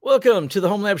Welcome to the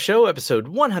Home Lab Show, episode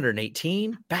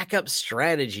 118, Backup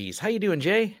Strategies. How you doing,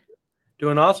 Jay?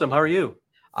 Doing awesome. How are you?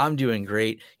 I'm doing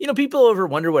great. You know, people ever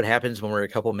wonder what happens when we're a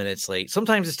couple minutes late.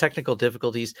 Sometimes it's technical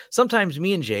difficulties. Sometimes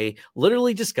me and Jay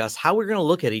literally discuss how we're going to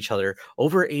look at each other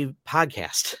over a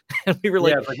podcast. And we were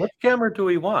like, which camera do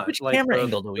we want? Which camera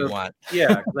angle do we want? Yeah,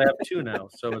 because I have two now.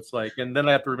 So it's like, and then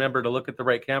I have to remember to look at the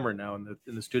right camera now in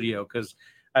the studio because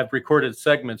I've recorded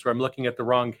segments where I'm looking at the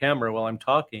wrong camera while I'm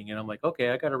talking. And I'm like,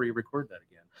 okay, I got to re-record that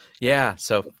again. Yeah,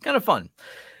 so kind of fun.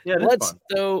 Yeah, it is fun.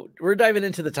 So we're diving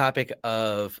into the topic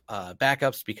of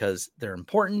backups because they're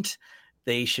important.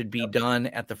 They should be done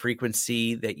at the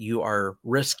frequency that you are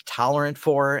risk tolerant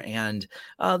for. And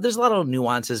there's a lot of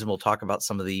nuances, and we'll talk about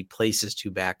some of the places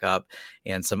to back up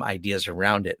and some ideas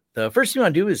around it. The first thing you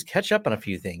want to do is catch up on a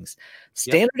few things.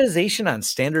 Standardization on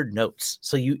standard notes.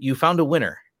 So you found a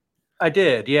winner. I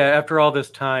did. Yeah. After all this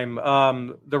time,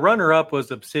 the runner up was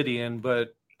Obsidian,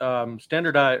 but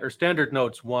Standard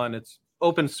Notes won. It's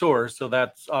open source, so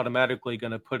that's automatically going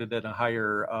to put it in a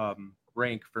higher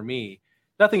rank for me.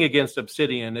 Nothing against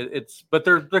Obsidian, but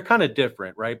they're kind of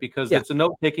different, right? Because it's a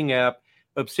note-taking app.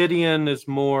 Obsidian is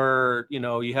more,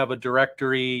 you have a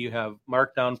directory, you have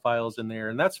markdown files in there,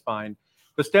 and that's fine.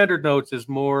 But Standard Notes is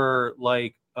more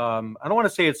like, I don't want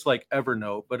to say it's like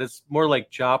Evernote, but it's more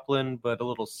like Joplin, but a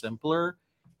little simpler.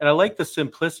 And I like the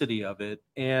simplicity of it,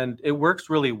 and it works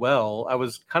really well. I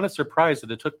was kind of surprised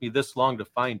that it took me this long to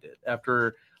find it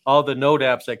after all the Note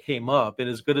apps that came up. And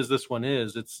as good as this one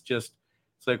is, it's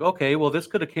like, okay, well, this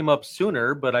could have came up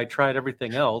sooner, but I tried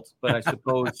everything else. But I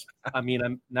suppose,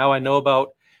 now I know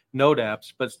about Note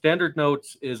apps, but Standard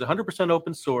Notes is 100%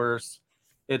 open source.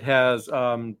 It has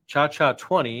Cha-Cha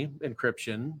 20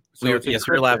 encryption. So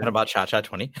we're laughing about Cha-Cha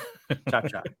 20.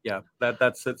 Cha-Cha, yeah,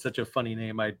 that's such a funny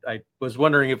name. I was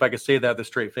wondering if I could say that with a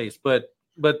straight face, but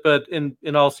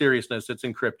in all seriousness, it's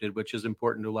encrypted, which is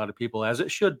important to a lot of people, as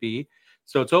it should be.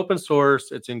 So it's open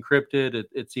source, it's encrypted,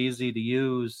 it's easy to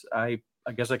use. I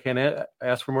guess I can't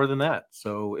ask for more than that.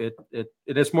 So it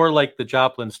is more like the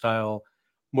Joplin style.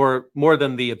 More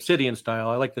than the Obsidian style.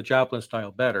 I like the Joplin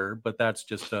style better, but that's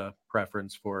just a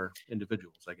preference for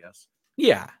individuals, I guess.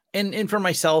 Yeah. And for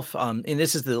myself, and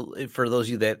this is for those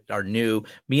of you that are new,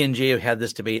 me and Jay have had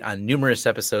this debate on numerous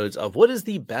episodes of what is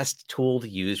the best tool to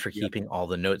use for keeping all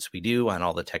the notes we do on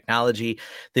all the technology.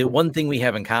 The one thing we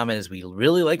have in common is we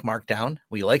really like Markdown.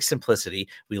 We like simplicity.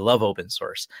 We love open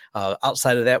source.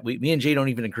 Outside of that, me and Jay don't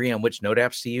even agree on which note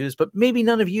apps to use, but maybe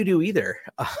none of you do either.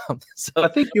 So I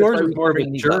think yours is more of a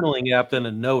journaling app than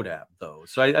a note app, though.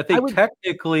 So I think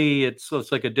technically it's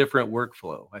like a different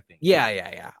workflow, I think.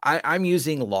 Yeah. I'm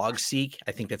using Logseq.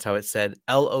 I think that's how it's said.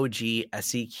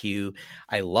 Logseq.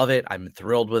 I love it. I'm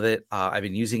thrilled with it. I've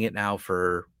been using it now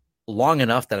for long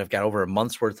enough that I've got over a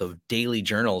month's worth of daily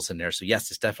journals in there. So yes,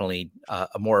 it's definitely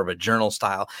more of a journal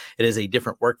style. It is a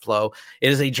different workflow.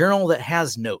 It is a journal that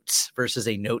has notes versus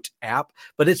a note app,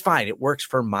 but it's fine. It works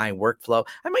for my workflow.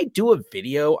 I might do a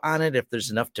video on it if there's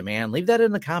enough demand. Leave that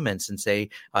in the comments and say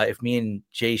if me and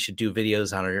Jay should do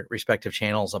videos on our respective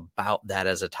channels about that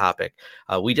as a topic.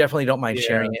 We definitely don't mind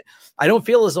sharing it. I don't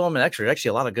feel as though I'm an expert.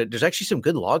 There's actually some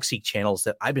good Logseq channels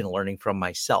that I've been learning from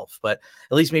myself, but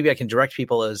at least maybe I can direct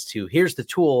people as to here's the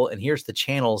tool and here's the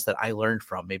channels that I learned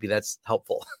from. Maybe that's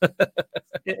helpful.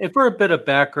 And for a bit of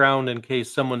background, in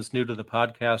case someone's new to the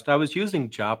podcast, I was using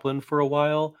Joplin for a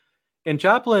while, and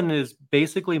Joplin is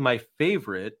basically my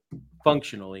favorite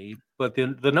functionally, but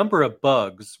the number of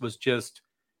bugs was just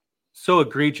so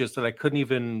egregious that I couldn't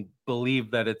even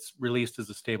believe that it's released as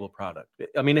a stable product.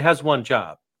 I mean, it has one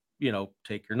job,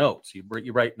 take your notes.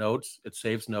 You write notes, it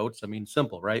saves notes. I mean,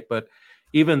 simple, right? But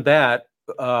even that's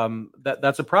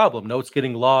a problem. Notes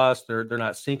getting lost, they're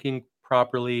not syncing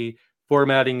properly.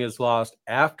 Formatting is lost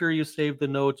after you save the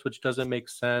notes, which doesn't make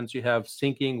sense. You have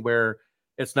syncing where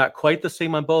it's not quite the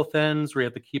same on both ends, where you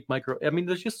have to keep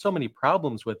there's just so many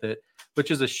problems with it,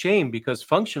 which is a shame because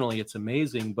functionally it's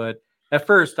amazing. But at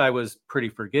first I was pretty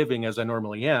forgiving, as I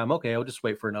normally am. Okay, I'll just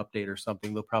wait for an update or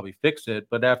something. They'll probably fix it.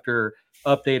 But after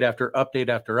update after update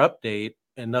after update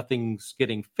and nothing's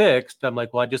getting fixed, I'm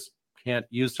like, well, I just can't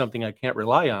use something I can't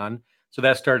rely on. So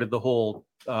that started the whole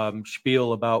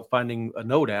spiel about finding a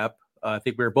note app. I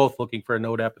think we were both looking for a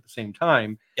note app at the same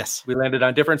time. Yes. We landed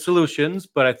on different solutions,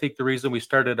 but I think the reason we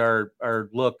started our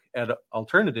look at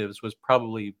alternatives was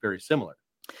probably very similar.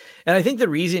 And I think the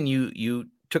reason you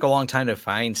took a long time to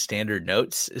find Standard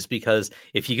Notes is because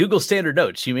if you Google Standard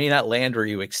Notes, you may not land where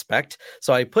you expect.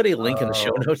 So I put a link in the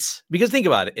show notes because think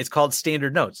about it. It's called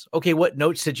Standard Notes. Okay, what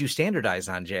notes did you standardize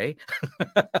on, Jay?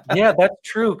 Yeah, that's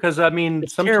true. Because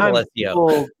it's sometimes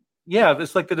people,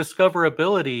 it's like the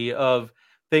discoverability of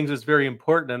things is very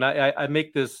important. And I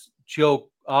make this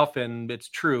joke often. It's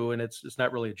true, and it's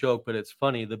not really a joke, but it's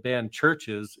funny. The band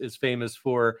Churches is famous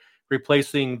for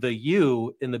replacing the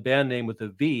U in the band name with a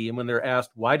V. And when they're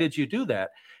asked, why did you do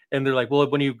that? And they're like, well,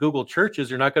 when you Google Churches,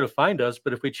 you're not going to find us.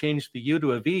 But if we change the U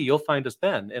to a V, you'll find us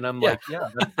then. And I'm like, yeah,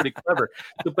 that's pretty clever.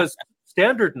 But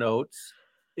Standard Notes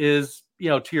is,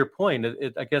 to your point,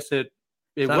 I guess it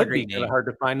would be kind of hard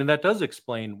to find. And that does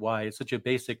explain why it's such a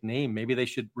basic name. Maybe they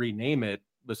should rename it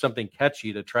with something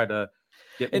catchy to try to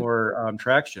get more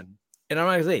traction. And I'm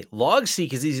not going to say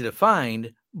Logseek is easy to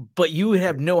find, but you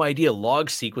have no idea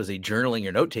Logseek was a journaling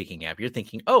or note-taking app. You're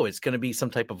thinking, oh, it's going to be some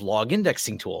type of log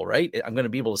indexing tool, right? I'm going to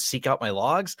be able to seek out my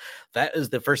logs. That is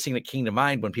the first thing that came to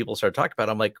mind when people started talking about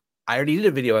it. I'm like, I already did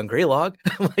a video on Graylog.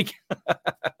 Like,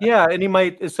 yeah,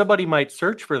 and somebody might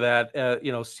search for that,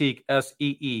 seek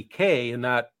SEEK and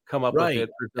not come up with it.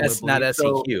 That's not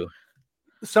SEQ. So,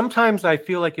 sometimes I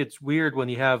feel like it's weird when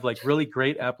you have like really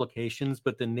great applications,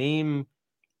 but the name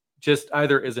just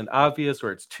either isn't obvious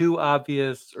or it's too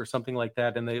obvious or something like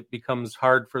that. And it becomes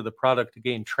hard for the product to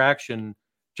gain traction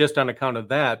just on account of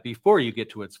that before you get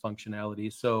to its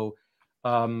functionality. So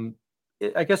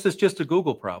I guess it's just a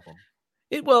Google problem.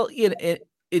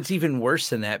 It's even worse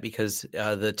than that because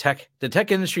the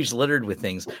tech industry is littered with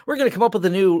things. We're going to come up with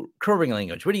a new programming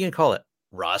language. What are you going to call it?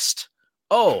 Rust.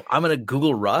 Oh, I'm going to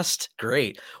Google Rust.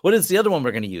 Great. What is the other one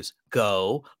we're going to use?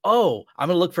 Go. Oh, I'm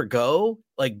going to look for Go,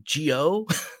 like Go.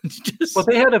 Well,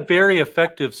 they had a very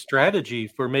effective strategy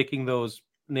for making those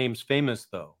names famous,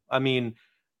 though. I mean,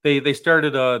 they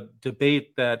started a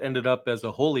debate that ended up as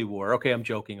a holy war. Okay, I'm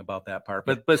joking about that part,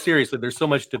 but seriously, there's so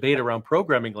much debate around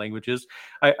programming languages.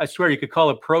 I swear you could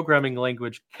call a programming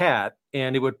language cat,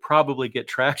 and it would probably get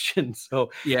traction.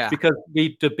 So yeah, because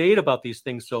we debate about these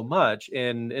things so much,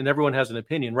 and everyone has an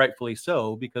opinion, rightfully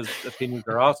so, because opinions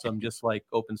are awesome, just like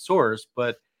open source.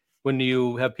 But when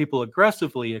you have people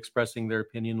aggressively expressing their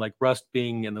opinion, like Rust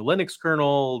being in the Linux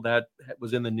kernel, that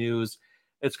was in the news.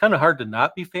 It's kind of hard to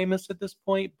not be famous at this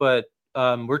point, but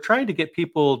we're trying to get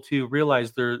people to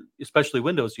realize especially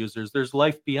Windows users, there's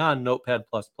life beyond Notepad++.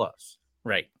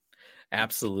 Right.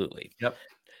 Absolutely. Yep.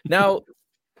 Now,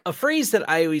 a phrase that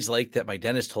I always liked that my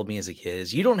dentist told me as a kid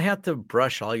is you don't have to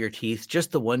brush all your teeth,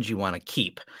 just the ones you want to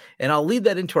keep. And I'll lead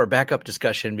that into our backup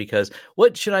discussion because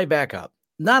what should I back up?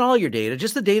 Not all your data,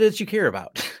 just the data that you care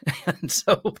about. And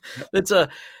so it's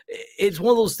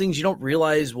one of those things you don't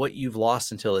realize what you've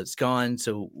lost until it's gone.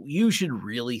 So you should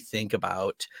really think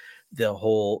about the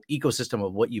whole ecosystem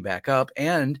of what you back up.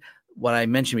 And what I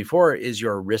mentioned before is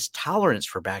your risk tolerance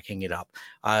for backing it up.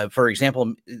 For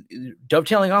example,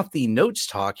 dovetailing off the notes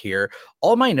talk here,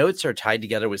 all my notes are tied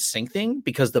together with SyncThing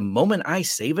because the moment I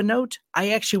save a note,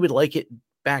 I actually would like it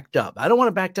backed up. I don't want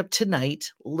it backed up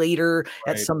tonight, later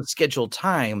at some scheduled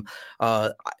time.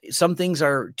 Some things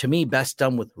are, to me, best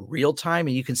done with real time.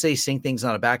 And you can say SyncThing's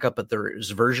not a backup, but there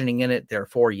is versioning in it.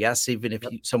 Therefore, yes, even if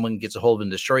someone gets a hold of it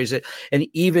and destroys it. And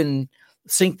even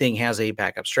SyncThing has a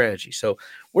backup strategy. So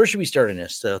where should we start in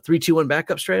this? 3, 2, 1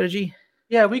 backup strategy?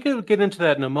 Yeah, we could get into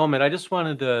that in a moment. I just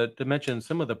wanted to mention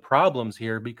some of the problems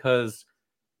here because,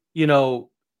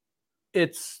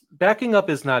 it's backing up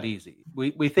is not easy.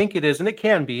 We think it is, and it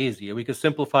can be easy. We could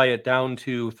simplify it down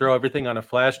to throw everything on a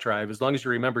flash drive. As long as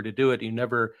you remember to do it, you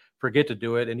never forget to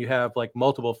do it, and you have like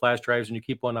multiple flash drives and you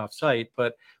keep one off site.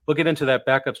 But we'll get into that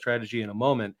backup strategy in a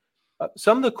moment.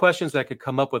 Some of the questions that could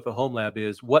come up with the Home Lab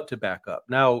is what to back up.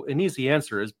 Now, an easy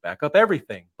answer is back up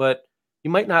everything, but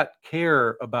you might not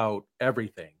care about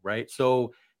everything, right?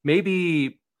 So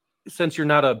maybe since you're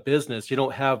not a business, you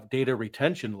don't have data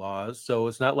retention laws. So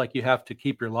it's not like you have to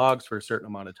keep your logs for a certain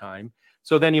amount of time.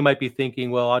 So then you might be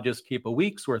thinking, well, I'll just keep a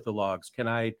week's worth of logs. Can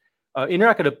I, and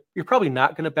you're probably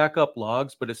not going to back up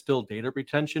logs, but it's still data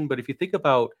retention. But if you think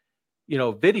about,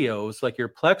 videos like your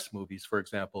Plex movies, for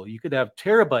example, you could have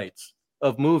terabytes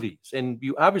of movies and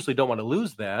you obviously don't want to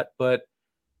lose that, but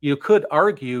you could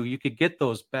argue you could get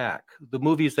those back. The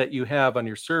movies that you have on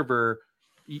your server,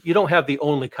 you don't have the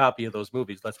only copy of those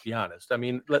movies, let's be honest. I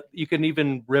mean, you can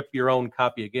even rip your own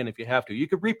copy again if you have to. You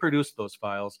could reproduce those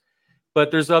files, but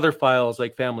there's other files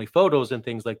like family photos and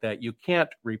things like that you can't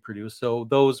reproduce. So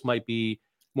those might be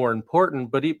more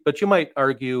important, but you might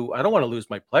argue, I don't want to lose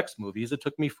my Plex movies. It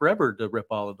took me forever to rip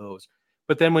all of those.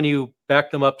 But then when you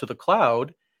back them up to the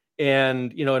cloud,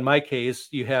 and, in my case,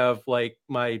 you have like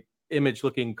my image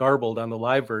looking garbled on the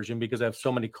live version because I have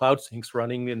so many cloud syncs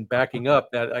running and backing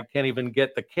up that I can't even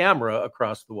get the camera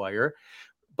across the wire.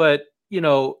 But,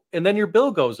 and then your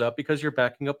bill goes up because you're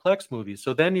backing up Plex movies.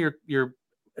 So then you're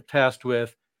tasked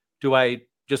with, do I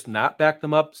just not back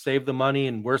them up, save the money?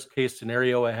 In worst case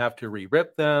scenario, I have to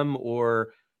re-rip them, or,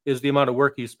 is the amount of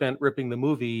work you spent ripping the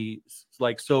movie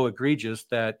like so egregious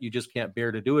that you just can't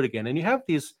bear to do it again. And you have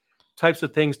these types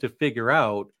of things to figure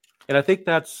out. And I think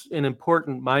that's an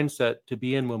important mindset to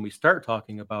be in when we start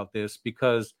talking about this,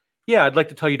 because yeah, I'd like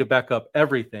to tell you to back up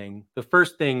everything. The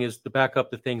first thing is to back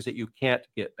up the things that you can't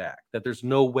get back, that there's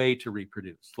no way to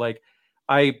reproduce. Like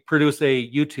I produce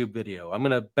a YouTube video. I'm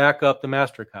going to back up the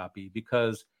master copy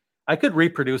because I could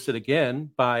reproduce it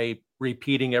again by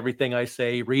repeating everything I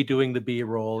say, redoing the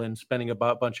B-roll and spending a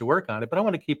bunch of work on it. But I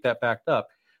want to keep that backed up.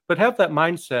 But have that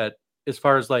mindset as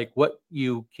far as like what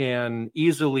you can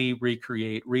easily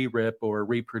recreate, re-rip, or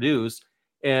reproduce,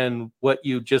 and what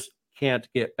you just can't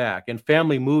get back. And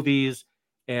family movies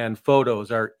and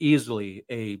photos are easily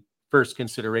a first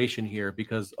consideration here,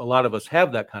 because a lot of us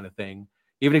have that kind of thing.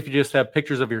 Even if you just have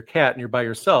pictures of your cat and you're by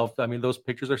yourself, I mean, those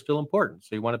pictures are still important.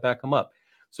 So you want to back them up.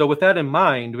 So with that in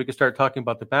mind, we can start talking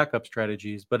about the backup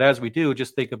strategies. But as we do,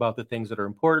 just think about the things that are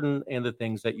important and the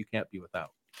things that you can't be without.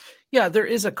 Yeah, there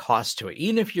is a cost to it.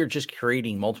 Even if you're just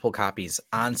creating multiple copies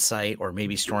on site or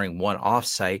maybe storing one off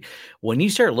site, when you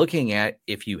start looking at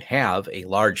if you have a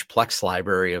large Plex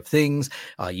library of things,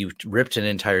 you've ripped an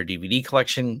entire DVD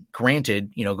collection.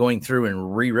 Granted, going through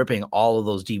and re-ripping all of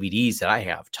those DVDs that I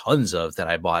have tons of that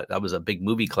I bought. I was a big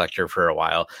movie collector for a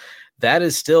while. That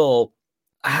is still,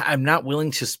 I'm not willing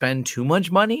to spend too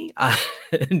much money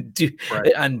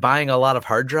on buying a lot of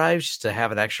hard drives just to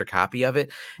have an extra copy of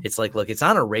it. It's like, look, it's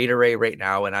on a RAID array right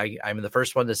now, and I'm the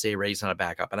first one to say RAID's on a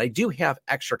backup. And I do have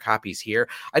extra copies here.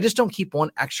 I just don't keep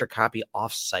one extra copy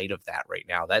off site of that right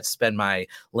now. That's been my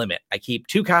limit. I keep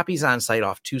 2 copies on site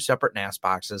off 2 separate NAS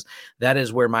boxes. That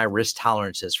is where my risk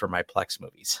tolerance is for my Plex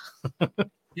movies.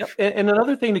 Yep. And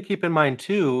another thing to keep in mind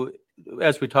too,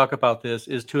 as we talk about this,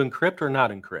 is to encrypt or not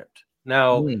encrypt.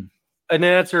 Now, an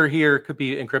answer here could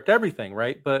be encrypt everything,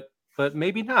 right? But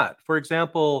maybe not. For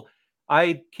example,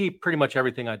 I keep pretty much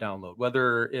everything I download,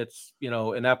 whether it's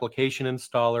an application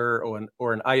installer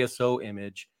or an ISO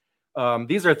image.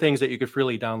 These are things that you could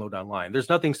freely download online. There's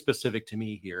nothing specific to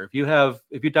me here. If you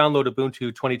download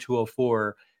Ubuntu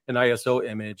 2204, an ISO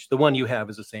image, the one you have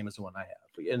is the same as the one I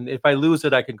have. And if I lose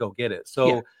it, I can go get it. So.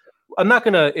 Yeah. I'm not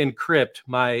going to encrypt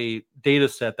my data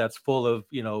set that's full of,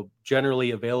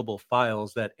 generally available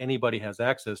files that anybody has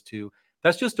access to.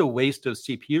 That's just a waste of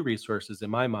CPU resources in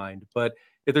my mind. But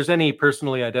if there's any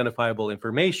personally identifiable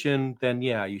information, then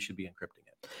yeah, you should be encrypting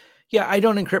it. Yeah, I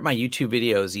don't encrypt my YouTube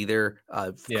videos either.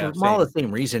 For all the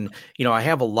same reason, I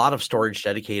have a lot of storage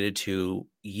dedicated to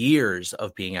years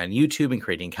of being on YouTube and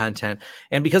creating content.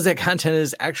 And because that content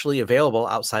is actually available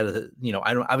outside of the,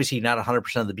 I don't, obviously not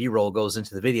 100% of the B-roll goes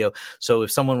into the video. So if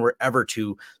someone were ever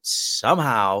to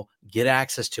somehow get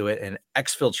access to it and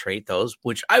exfiltrate those,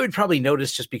 which I would probably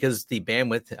notice just because the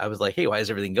bandwidth, I was like, hey, why is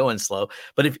everything going slow?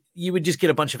 But if you would just get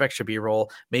a bunch of extra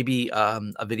B-roll, maybe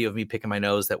a video of me picking my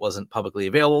nose that wasn't publicly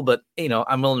available, but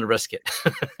I'm willing to risk it.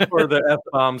 Or the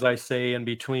F-bombs I say in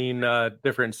between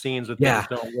different scenes that things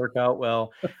don't work out well.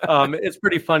 It's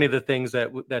pretty funny the things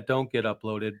that don't get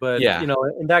uploaded, but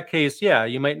in that case,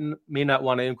 you may not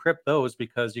want to encrypt those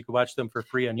because you can watch them for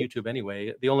free on YouTube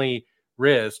anyway. The only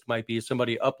risk might be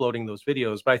somebody uploading those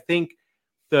videos. But I think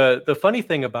the funny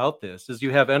thing about this is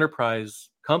you have enterprise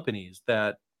companies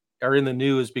that are in the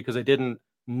news because they didn't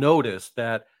notice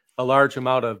that a large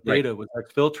amount of data was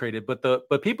exfiltrated,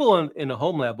 but people in a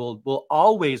home lab will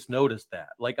always notice that.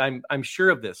 Like I'm sure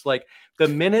of this. Like the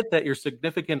minute that your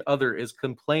significant other is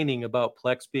complaining about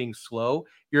Plex being slow,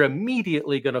 you're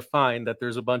immediately going to find that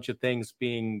there's a bunch of things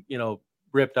being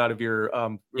ripped out of your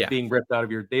being ripped out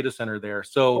of your data center there.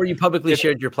 So or you publicly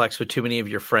shared your Plex with too many of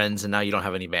your friends, and now you don't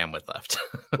have any bandwidth left.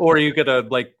 Or you get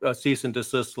a cease and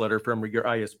desist letter from your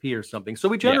ISP or something. So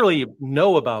we generally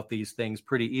know about these things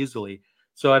pretty easily.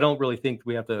 So I don't really think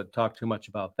we have to talk too much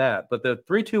about that. But the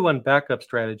 3-2-1 backup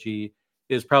strategy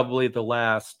is probably the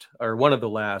last, or one of the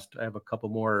last. I have a couple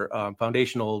more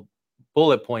foundational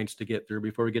bullet points to get through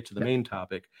before we get to the main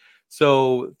topic.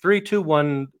 So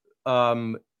 3-2-1,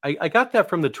 I got that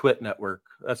from the Twit network.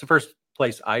 That's the first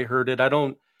place I heard it.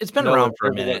 It's been around for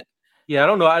a minute. Yeah, I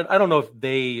don't know. I don't know if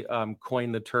they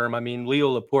coined the term. I mean, Leo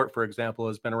Laporte, for example,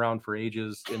 has been around for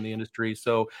ages in the industry,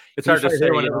 so it's hard to say.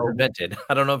 Invented.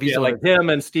 I don't know if he's like him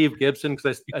and Steve Gibson,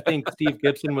 because I think Steve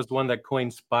Gibson was the one that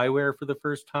coined spyware for the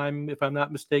first time, if I'm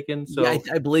not mistaken. So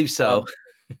I believe so.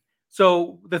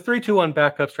 So the 3-2-1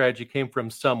 backup strategy came from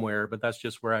somewhere, but that's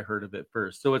just where I heard of it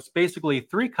first. So it's basically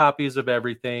 3 copies of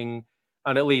everything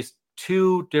on at least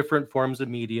 2 different forms of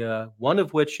media, one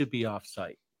of which should be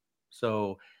off-site.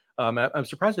 So I'm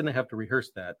surprised I didn't have to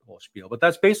rehearse that whole spiel, but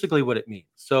that's basically what it means.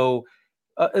 So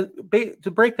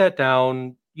To break that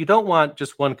down, you don't want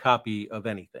just one copy of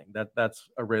anything. That's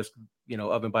a risk,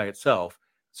 of and by itself.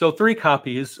 So 3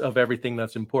 copies of everything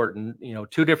that's important.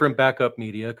 2 different backup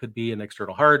media could be an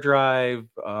external hard drive,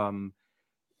 a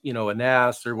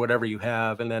NAS or whatever you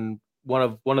have, and then one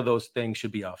of those things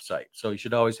should be offsite. So you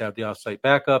should always have the offsite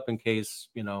backup in case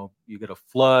you get a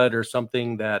flood or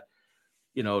something that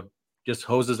just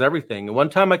hoses everything. And one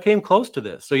time I came close to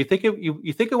this. So you think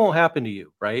it won't happen to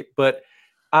you, right? But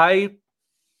I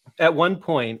at one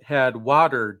point had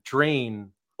water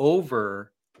drain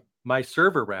over my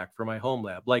server rack for my home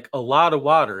lab, like a lot of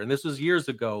water. And this was years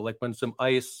ago, like when some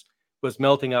ice was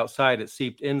melting outside, it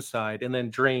seeped inside and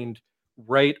then drained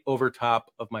right over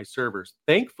top of my servers.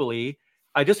 Thankfully,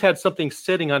 I just had something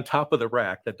sitting on top of the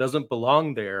rack that doesn't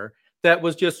belong there that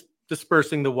was just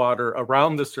dispersing the water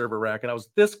around the server rack. And I was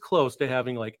this close to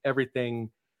having like everything.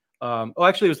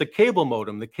 Actually, it was the cable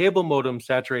modem. The cable modem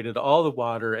saturated all the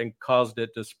water and caused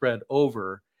it to spread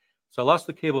over. So I lost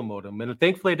the cable modem. And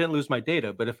thankfully, I didn't lose my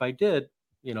data. But if I did,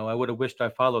 I would have wished I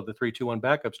followed the 3-2-1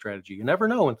 backup strategy. You never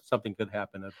know when something could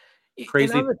happen.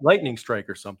 Crazy lightning strike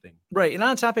or something. Right. And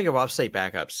on the topic of offsite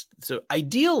backups, so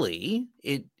ideally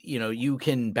you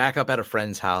can back up at a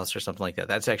friend's house or something like that.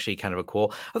 That's actually kind of a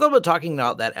cool. I thought about talking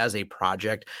about that as a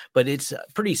project, but it's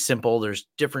pretty simple. There's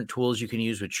different tools you can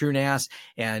use with TrueNAS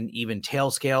and even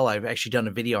Tailscale. I've actually done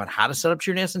a video on how to set up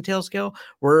TrueNAS and Tailscale,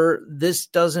 where this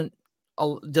doesn't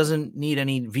need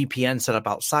any VPN set up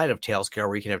outside of Tailscale,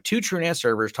 where you can have 2 TrueNAS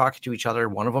servers talking to each other,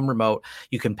 one of them remote.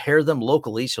 You can pair them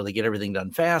locally so they get everything done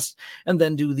fast, and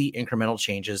then do the incremental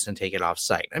changes and take it off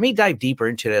site. I may dive deeper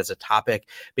into it as a topic,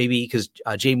 maybe because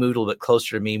Jay moved a little bit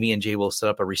closer to me. Me and Jay will set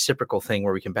up a reciprocal thing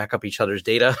where we can back up each other's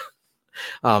data.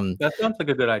 That sounds like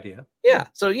a good idea. Yeah.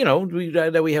 So, we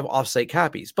have offsite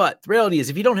copies, but the reality is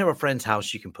if you don't have a friend's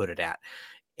house you can put it at,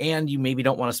 and you maybe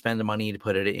don't want to spend the money to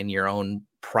put it in your own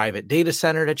private data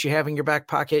center that you have in your back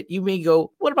pocket, you may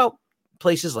go, what about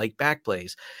places like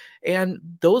Backblaze? And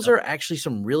those are actually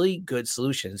some really good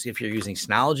solutions. If you're using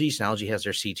Synology has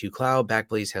their C2 cloud,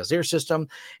 Backblaze has their system.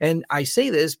 And I say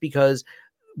this because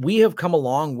we have come a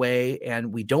long way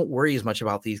and we don't worry as much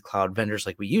about these cloud vendors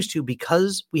like we used to,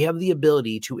 because we have the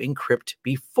ability to encrypt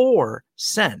before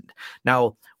send.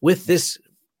 Now, with this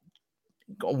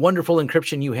wonderful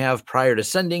encryption you have prior to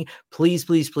sending, please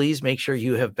make sure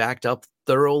you have backed up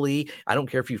thoroughly. I don't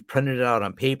care if you've printed it out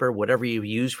on paper, whatever you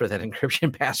use for that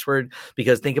encryption password,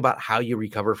 because think about how you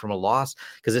recover from a loss,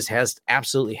 because this has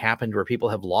absolutely happened where people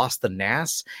have lost the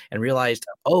NAS and realized,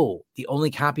 oh, the only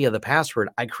copy of the password,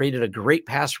 I created a great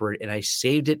password and I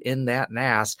saved it in that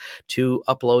NAS to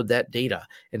upload that data.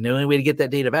 And the only way to get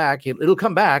that data back, it'll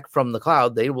come back from the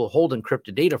cloud. They will hold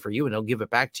encrypted data for you and they'll give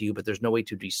it back to you, but there's no way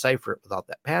to decipher it without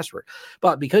that password.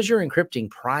 But because you're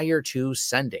encrypting prior to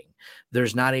sending,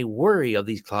 there's not a worry of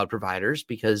these cloud providers,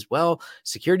 because, well,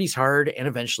 security's hard and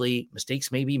eventually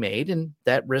mistakes may be made, and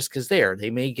that risk is there.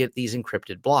 They may get these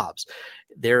encrypted blobs.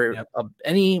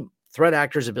 Any threat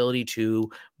actor's ability to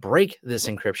break this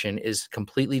encryption is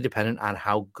completely dependent on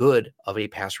how good of a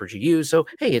password you use. So,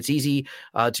 hey, it's easy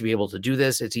to be able to do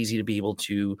this. It's easy to be able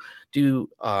to do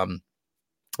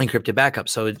encrypted backup.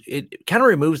 So it kind of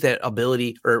removes that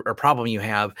ability or problem you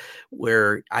have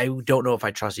where I don't know if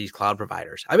I trust these cloud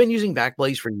providers. I've been using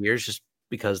Backblaze for years just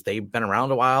because they've been around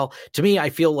a while. To me, I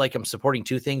feel like I'm supporting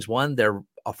 2 things. One, they're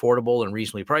affordable and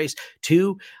reasonably priced.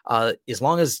 2, as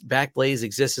long as Backblaze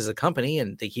exists as a company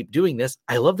and they keep doing this,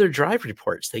 I love their drive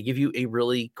reports. They give you a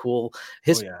really cool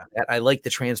history. Oh, yeah. I like the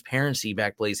transparency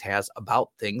Backblaze has about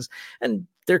things, and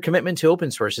their commitment to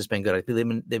open source has been good. I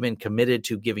think they've been committed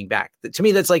to giving back. To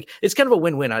me, that's like, it's kind of a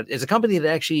win-win. As a company that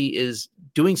actually is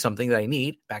doing something that I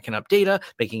need, backing up data,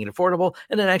 making it affordable,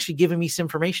 and then actually giving me some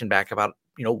information back about,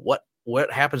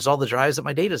 what happens to all the drives that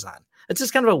my data's on. It's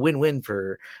just kind of a win-win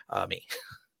for me.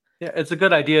 Yeah, it's a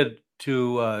good idea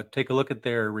to take a look at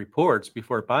their reports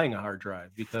before buying a hard drive,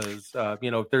 because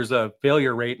if there's a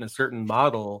failure rate in a certain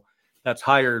model that's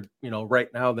higher, right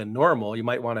now than normal, you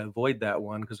might want to avoid that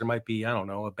one, because there might be, I don't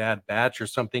know, a bad batch or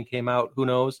something came out. Who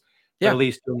knows? Yeah. But at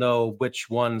least you'll know which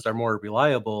ones are more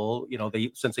reliable.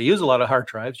 Since they use a lot of hard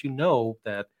drives,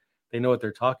 that they know what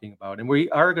they're talking about. And we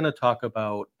are going to talk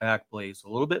about Backblaze a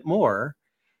little bit more,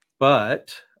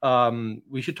 but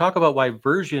we should talk about why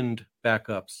versioned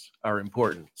backups are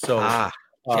important. So,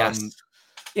 yes.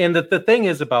 And the thing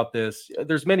is about this,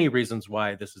 there's many reasons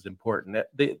why this is important. At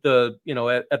the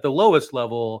lowest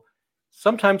level,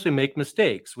 sometimes we make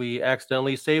mistakes. We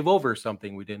accidentally save over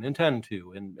something we didn't intend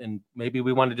to, and maybe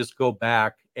we want to just go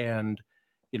back and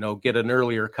get an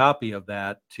earlier copy of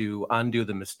that to undo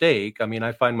the mistake. I mean,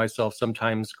 I find myself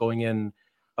sometimes going in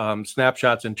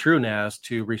snapshots in TrueNAS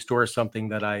to restore something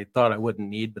that I thought I wouldn't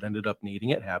need, but ended up needing.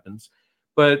 It happens.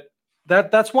 But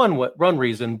that's one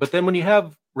reason. But then when you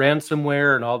have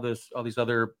ransomware and all these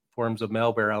other forms of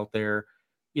malware out there,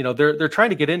 they're trying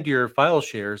to get into your file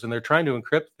shares and they're trying to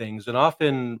encrypt things. And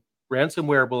often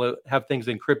ransomware will have things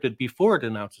encrypted before it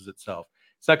announces itself.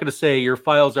 It's not going to say your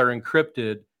files are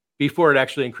encrypted before it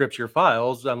actually encrypts your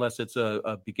files, unless it's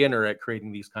a beginner at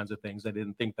creating these kinds of things. I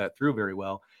didn't think that through very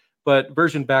well. But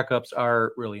version backups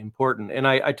are really important. And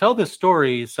I tell this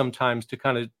story sometimes to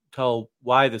kind of tell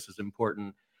why this is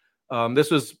important.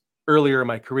 This was earlier in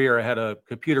my career. I had a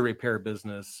computer repair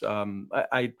business.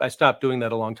 I stopped doing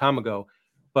that a long time ago,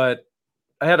 but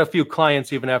I had a few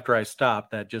clients even after I stopped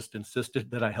that just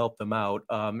insisted that I help them out.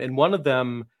 And one of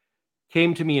them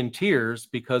came to me in tears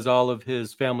because all of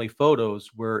his family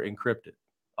photos were encrypted,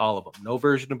 all of them, no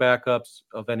version of backups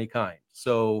of any kind.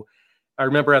 So I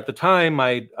remember at the time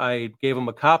I gave him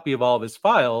a copy of all of his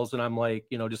files, and I'm like,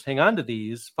 just hang on to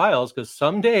these files because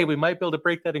someday we might be able to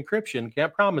break that encryption.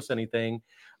 Can't promise anything,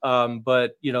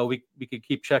 but we could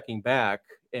keep checking back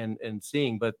and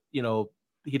seeing. But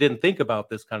he didn't think about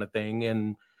this kind of thing,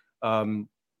 and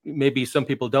maybe some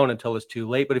people don't until it's too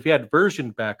late. But if you had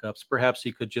version backups, perhaps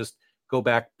he could just go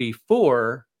back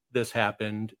before this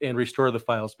happened and restore the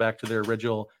files back to their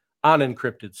original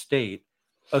unencrypted state,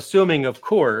 assuming, of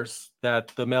course, that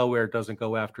the malware doesn't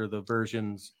go after the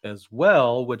versions as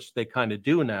well, which they kind of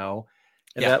do now.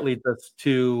 And that leads us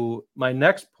to my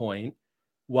next point,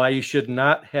 why you should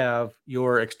not have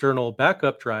your external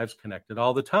backup drives connected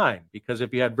all the time. Because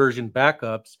if you had version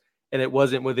backups and it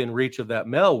wasn't within reach of that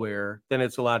malware, then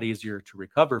it's a lot easier to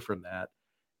recover from that.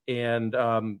 And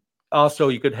also,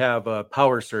 you could have a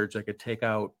power surge that could take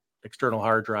out external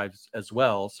hard drives as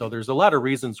well. So there's a lot of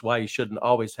reasons why you shouldn't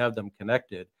always have them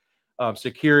connected.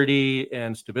 Security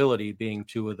and stability being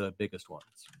two of the biggest ones.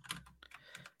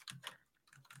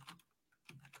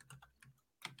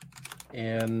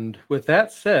 And with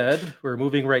that said, we're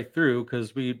moving right through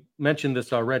because we mentioned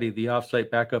this already, the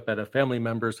offsite backup at a family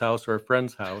member's house or a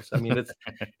friend's house. I mean,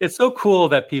 it's so cool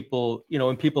that people,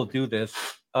 when people do this,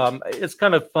 it's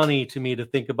kind of funny to me to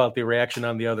think about the reaction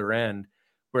on the other end,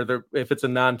 where if it's a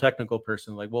non-technical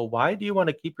person, like, well, why do you want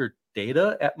to keep your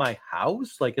data at my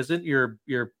house? Like, isn't your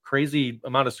crazy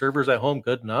amount of servers at home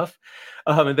good enough?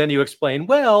 And then you explain,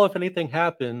 well, if anything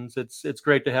happens, it's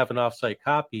great to have an offsite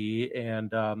copy, and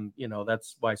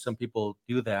that's why some people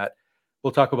do that.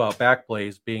 We'll talk about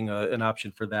Backblaze being an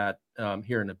option for that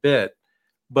here in a bit,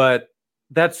 but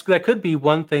that could be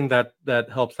one thing that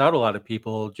helps out a lot of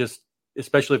people. Just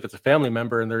especially if it's a family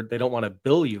member and they don't want to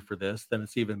bill you for this, then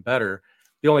it's even better.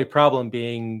 The only problem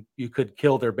being you could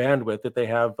kill their bandwidth. If they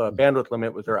have a bandwidth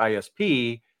limit with their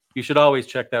ISP, you should always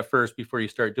check that first before you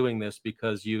start doing this,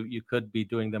 because you could be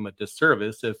doing them a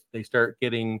disservice if they start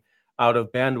getting out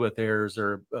of bandwidth errors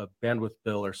or a bandwidth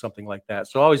bill or something like that.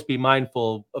 So always be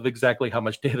mindful of exactly how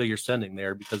much data you're sending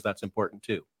there, because that's important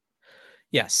too.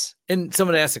 Yes. And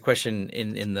someone asked a question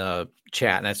in the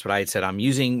chat, and that's what I had said. I'm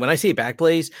using, when I say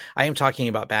Backblaze, I am talking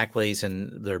about Backblaze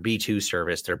and their B2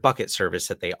 service, their bucket service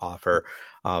that they offer.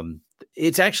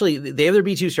 It's actually, they have their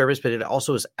B2 service, but it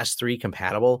also is S3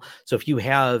 compatible. So if you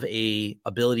have a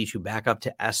ability to back up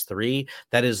to S3,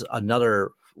 that is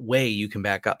another way you can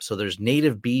back up. So there's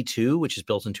native B2, which is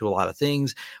built into a lot of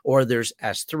things, or there's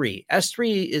S3.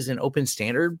 S3 is an open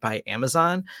standard by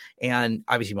Amazon, and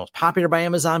obviously most popular by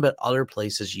Amazon, but other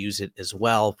places use it as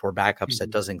well for backups. That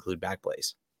does include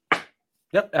Backblaze.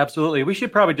 Yep, absolutely. We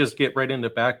should probably just get right into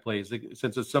Backblaze,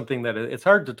 since it's something that it's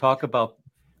hard to talk about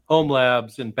home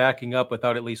labs and backing up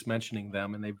without at least mentioning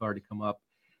them, and they've already come up.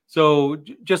 So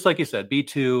just like you said,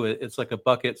 B2, it's like a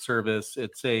bucket service.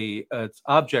 It's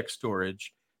object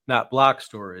storage, not block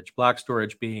storage. Block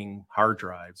storage being hard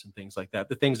drives and things like that.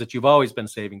 The things that you've always been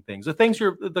saving things,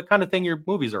 the kind of thing your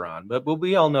movies are on. But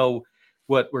we all know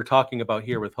what we're talking about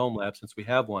here with Home Lab, since we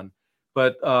have one.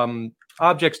 But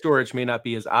object storage may not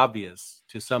be as obvious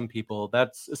to some people.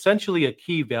 That's essentially a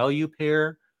key value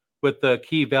pair, with the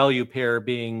key value pair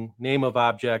being name of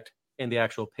object and the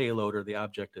actual payload or the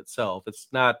object itself. It's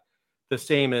not the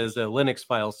same as a Linux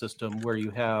file system where you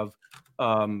have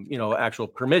actual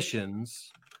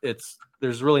permissions.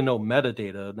 There's really no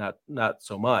metadata, not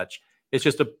so much. It's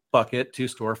just a bucket to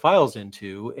store files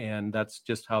into, and that's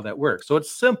just how that works. So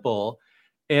it's simple,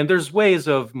 and there's ways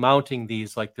of mounting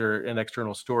these like they're in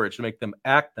external storage to make them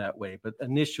act that way. But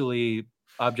initially,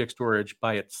 object storage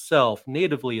by itself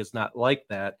natively is not like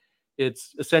that.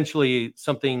 It's essentially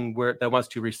something that wants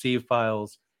to receive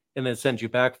files and then send you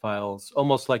back files,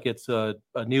 almost like it's a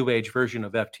new age version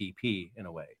of FTP in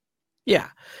a way. Yeah.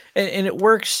 And it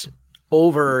works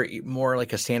over more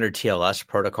like a standard TLS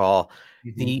protocol.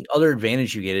 Mhm. The other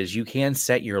advantage you get is you can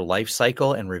set your life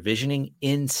cycle and revisioning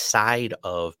inside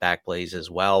of Backblaze as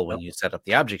well when Yep. you set up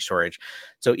the object storage.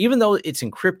 So even though it's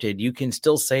encrypted, you can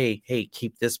still say, hey,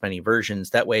 keep this many versions.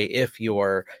 That way, if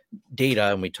your data,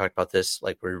 and we talked about this,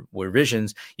 like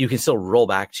revisions, you can still roll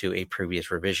back to a previous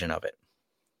revision of it.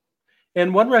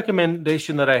 And one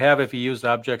recommendation that I have if you use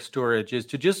object storage is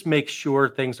to just make sure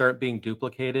things aren't being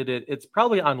duplicated. It's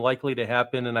probably unlikely to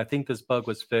happen, and I think this bug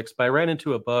was fixed, but I ran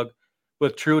into a bug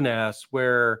with TrueNAS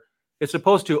where it's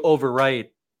supposed to overwrite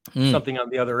something on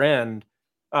the other end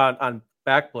on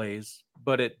Backblaze,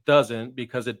 but it doesn't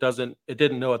because it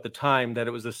didn't know at the time that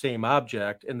it was the same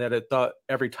object and that it thought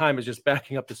every time it's just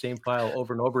backing up the same file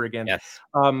over and over again. Yes.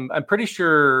 I'm pretty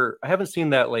sure I haven't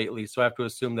seen that lately, so I have to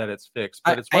assume that it's fixed.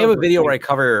 But I have a video where I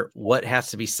cover what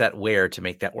has to be set where to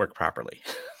make that work properly.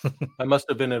 I must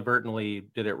have inadvertently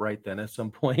did it right then at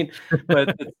some point,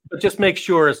 but just make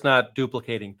sure it's not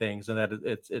duplicating things and that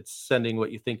it's sending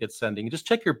what you think it's sending. Just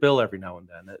check your bill every now and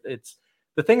then. It's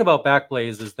the thing about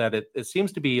Backblaze is that it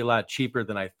seems to be a lot cheaper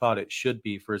than I thought it should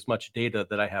be for as much data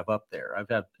that I have up there. I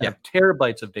have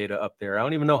terabytes of data up there. I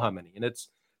don't even know how many, and I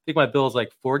think my bill is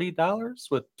like $40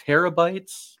 with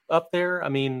terabytes up there. I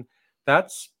mean,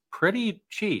 that's pretty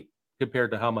cheap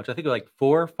compared to how much I think like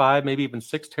 4, 5, maybe even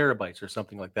 6 terabytes or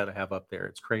something like that I have up there.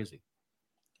 It's crazy.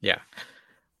 Yeah.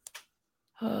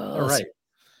 All right.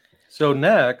 So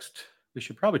next, we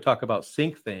should probably talk about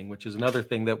Syncthing, which is another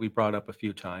thing that we brought up a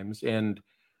few times. And,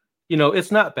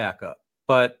 it's not backup,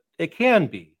 but it can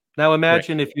be. Now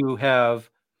imagine if you have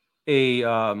a,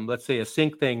 let's say a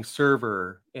Syncthing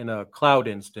server in a cloud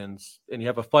instance, and you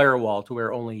have a firewall to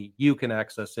where only you can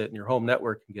access it and your home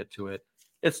network can get to it.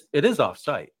 It is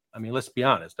offsite. I mean, let's be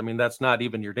honest. I mean, that's not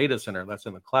even your data center. That's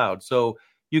in the cloud. So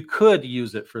you could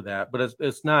use it for that, but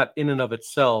it's not in and of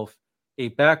itself a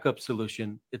backup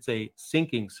solution. It's a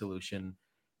syncing solution.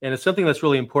 And it's something that's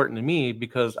really important to me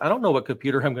because I don't know what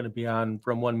computer I'm going to be on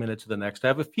from 1 minute to the next. I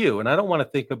have a few, and I don't want to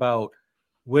think about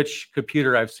which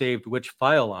computer I've saved which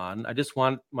file on. I just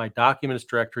want my documents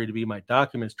directory to be my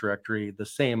documents directory, the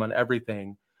same on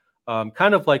everything.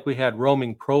 Kind of like we had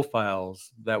roaming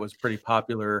profiles that was pretty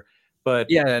popular.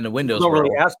 But in the Windows don't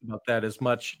really ask about that as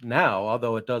much now,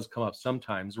 although it does come up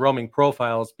sometimes. Roaming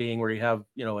profiles being where you have,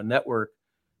 a network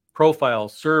profile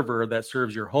server that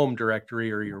serves your home directory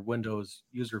or your Windows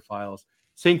user files.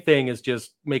 Syncthing is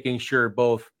just making sure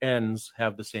both ends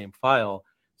have the same file.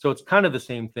 So it's kind of the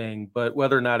same thing, but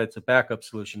whether or not it's a backup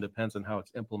solution depends on how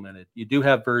it's implemented. You do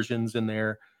have versions in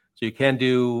there, so you can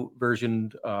do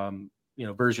versioned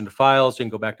files. You can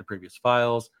go back to previous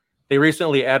files. They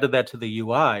recently added that to the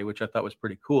UI, which I thought was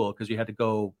pretty cool because you had to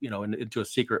go, into a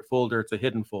secret folder. It's a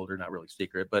hidden folder, not really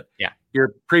secret, but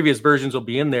your previous versions will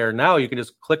be in there. Now you can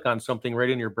just click on something right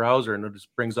in your browser and it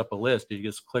just brings up a list. You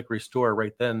just click restore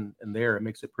right then and there. It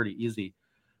makes it pretty easy.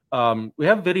 We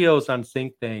have videos on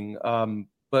Syncthing,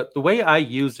 but the way I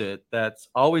use it, that's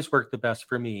always worked the best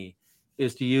for me,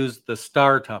 is to use the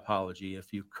star topology.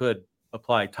 If you could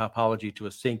apply topology to a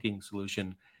syncing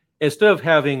solution, instead of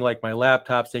having like my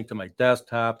laptop sync to my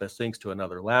desktop that syncs to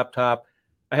another laptop,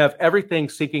 I have everything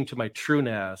syncing to my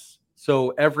TrueNAS. So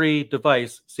every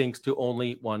device syncs to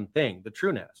only one thing, the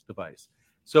TrueNAS device.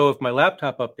 So if my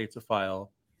laptop updates a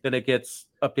file, then it gets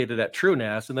updated at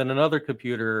TrueNAS, and then another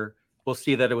computer will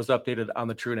see that it was updated on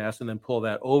the TrueNAS and then pull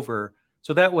that over.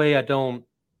 So that way I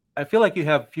feel like you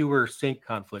have fewer sync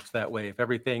conflicts that way if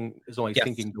everything is only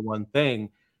syncing to one thing.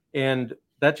 And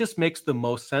that just makes the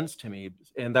most sense to me.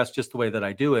 And that's just the way that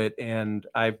I do it. And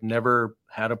I've never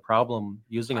had a problem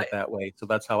using it that way. So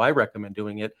that's how I recommend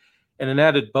doing it. And an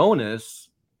added bonus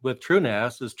with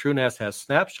TrueNAS is TrueNAS has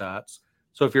snapshots.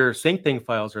 So if your Syncthing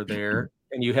files are there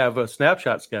and you have a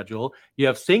snapshot schedule, you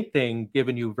have Syncthing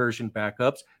giving you version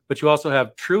backups, but you also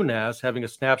have TrueNAS having a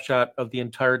snapshot of the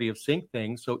entirety of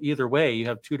Syncthing. So either way, you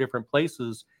have two different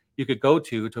places you could go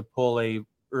to pull a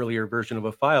earlier version of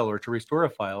a file or to restore a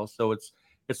file. So it's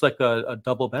like a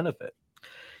double benefit.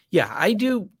 Yeah, I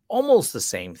do almost the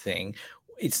same thing.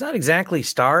 It's not exactly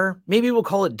star. Maybe we'll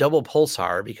call it double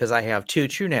pulsar because I have two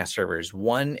TrueNAS servers,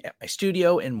 one at my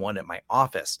studio and one at my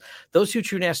office. Those two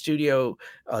TrueNAS studio,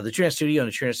 the TrueNAS studio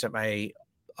and the TrueNAS at my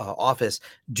office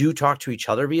do talk to each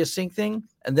other via Syncthing.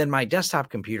 And then my desktop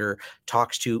computer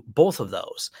talks to both of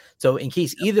those. So in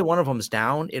case either one of them is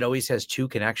down, it always has two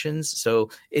connections. So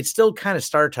it's still kind of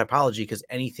star topology because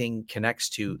anything connects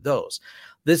to those.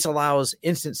 This allows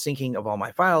instant syncing of all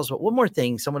my files. But one more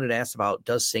thing, someone had asked about,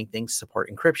 does Syncthing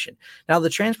support encryption? Now,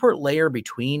 the transport layer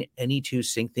between any two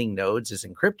Syncthing nodes is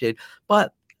encrypted,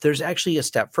 but there's actually a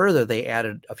step further they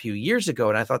added a few years ago,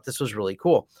 and I thought this was really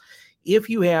cool. if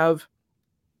you have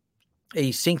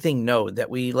a SyncThing node that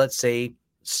we, let's say,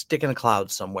 stick in a cloud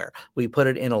somewhere, we put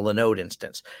it in a Linode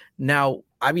instance. Now,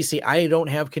 obviously, I don't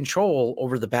have control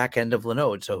over the back end of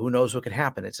Linode, so who knows what could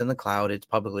happen? It's in the cloud, it's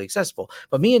publicly accessible.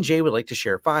 But me and Jay would like to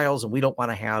share files, and we don't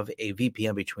want to have a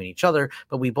VPN between each other,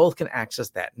 but we both can access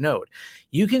that node.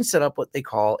 You can set up what they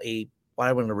call what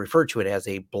I want to refer to it as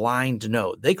a blind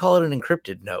node. They call it an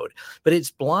encrypted node, but it's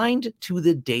blind to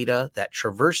the data that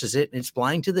traverses it, and it's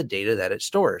blind to the data that it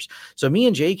stores. So me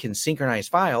and Jay can synchronize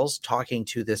files talking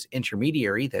to this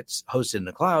intermediary that's hosted in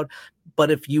the cloud. But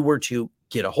if you were to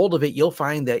get a hold of it, you'll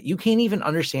find that you can't even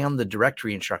understand the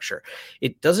directory and structure.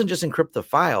 It doesn't just encrypt the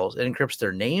files, it encrypts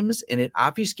their names, and it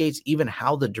obfuscates even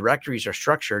how the directories are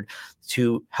structured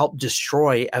to help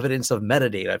destroy evidence of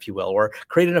metadata, if you will, or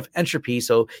create enough entropy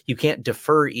so you can't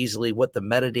defer easily what the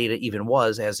metadata even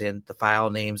was, as in the file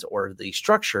names or the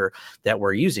structure that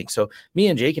we're using. So me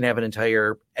and Jay can have an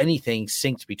entire anything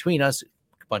synced between us,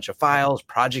 a bunch of files,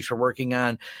 projects we're working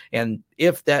on, and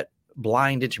if that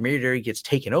blind intermediary gets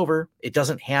taken over, it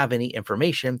doesn't have any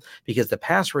information because the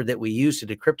password that we use to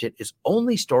decrypt it is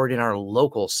only stored in our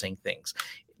local SyncThings.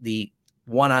 The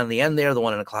one on the end there, the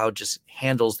one in the cloud, just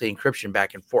handles the encryption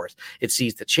back and forth. It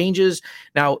sees the changes.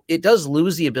 Now, it does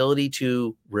lose the ability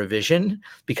to revision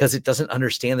because it doesn't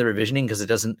understand the revisioning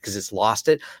because it's lost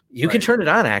it. You can turn it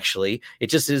on, actually. It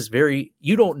just is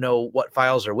you don't know what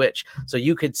files are which. So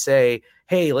you could say,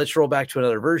 hey, let's roll back to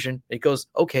another version. It goes,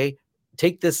 okay,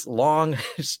 take this long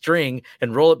string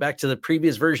and roll it back to the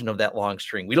previous version of that long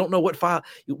string. We don't know what file.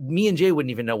 Me and Jay wouldn't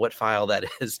even know what file that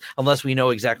is unless we know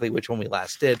exactly which one we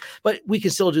last did. But we can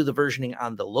still do the versioning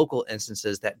on the local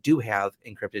instances that do have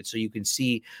encrypted, so you can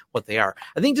see what they are.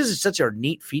 I think this is such a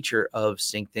neat feature of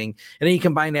SyncThing. And then you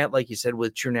combine that, like you said,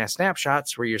 with TrueNAS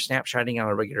snapshots, where you're snapshotting on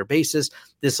a regular basis.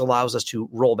 This allows us to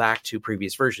roll back to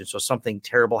previous versions. So something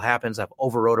terrible happens, I've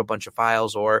overwrote a bunch of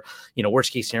files, or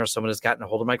worst case scenario, someone has gotten a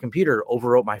hold of my computer,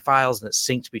 overwrote my files, and it's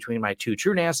synced between my two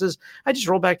TrueNASs. I just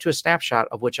roll back to a snapshot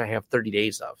of which I have 30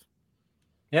 days of.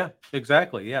 Yeah,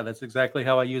 exactly. Yeah, that's exactly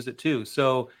how I use it too.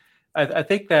 So I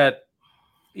think that,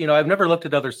 I've never looked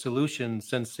at other solutions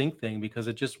since SyncThing because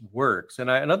it just works. And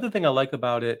another thing I like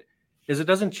about it is it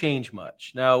doesn't change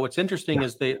much. Now, what's interesting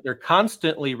is they're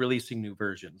constantly releasing new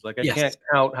versions. Like I can't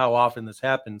count how often this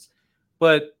happens,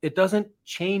 but it doesn't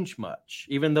change much.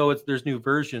 Even though there's new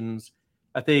versions,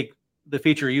 I think the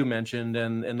feature you mentioned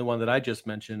and the one that I just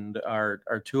mentioned are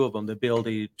two of them, the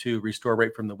ability to restore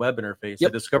right from the web interface. I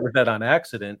discovered that on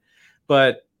accident.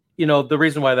 But, the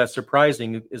reason why that's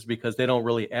surprising is because they don't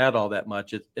really add all that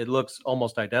much. It looks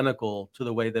almost identical to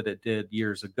the way that it did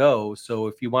years ago. So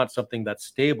if you want something that's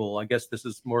stable, I guess this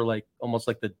is more like almost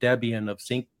like the Debian of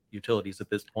sync utilities at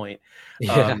this point.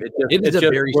 Yeah, it is a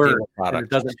very stable product. It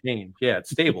doesn't change. Yeah, it's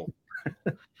stable.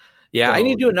 Yeah, so I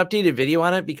need to do an updated video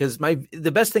on it because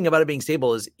the best thing about it being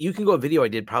stable is you can go a video I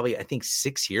did probably, I think,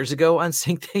 6 years ago on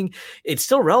SyncThing. It's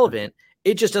still relevant.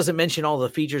 It just doesn't mention all the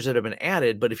features that have been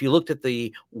added. But if you looked at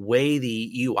the way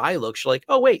the UI looks, you're like,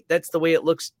 oh, wait, that's the way it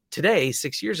looks today,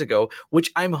 6 years ago,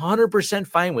 which I'm 100%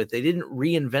 fine with. They didn't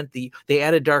reinvent they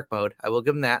added dark mode. I will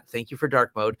give them that. Thank you for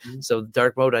dark mode. Mm-hmm. So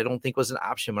dark mode, I don't think was an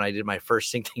option when I did my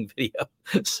first SyncThing video.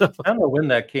 So I don't know when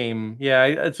that came. Yeah,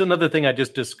 it's another thing I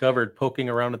just discovered poking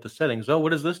around at the settings. Oh, what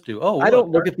does this do? Oh, I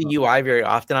don't look at the UI very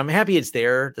often. I'm happy it's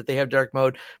there that they have dark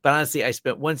mode, but honestly,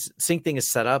 once SyncThing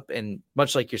is set up, and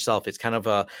much like yourself, it's kind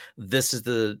of this is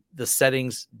the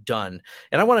settings done.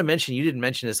 And I want to mention, you didn't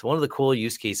mention this, one of the cool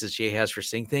use cases Jay has for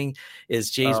SyncThing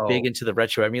is Jay's big into the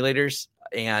retro emulators,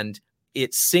 and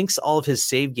it syncs all of his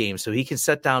save games. So he can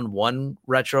set down one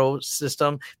retro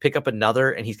system, pick up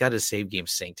another, and he's got his save game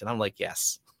synced. And I'm like,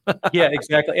 yes. Yeah,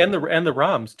 exactly. And the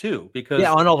ROMs too, because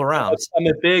on all the ROMs. I'm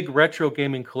a big retro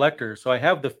gaming collector. So I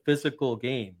have the physical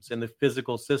games and the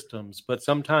physical systems, but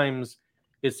sometimes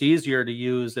it's easier to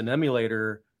use an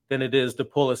emulator than it is to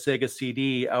pull a Sega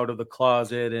CD out of the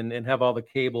closet and have all the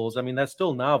cables. I mean, that's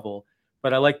still novel.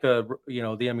 But I like the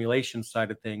emulation side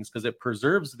of things because it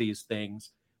preserves these things.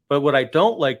 But what I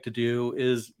don't like to do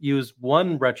is use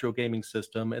one retro gaming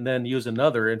system and then use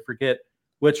another and forget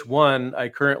which one I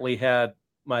currently had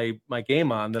my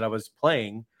game on that I was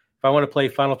playing. If I want to play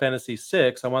Final Fantasy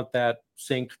VI, I want that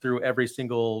synced through every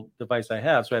single device I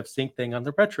have. So I have SyncThing on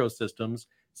the retro systems,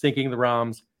 syncing the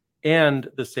ROMs and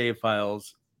the save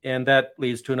files. And that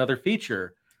leads to another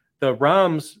feature. The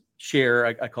ROMs share,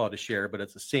 I call it a share, but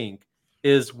it's a sync,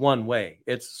 is one way.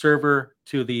 It's server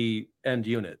to the end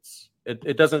units.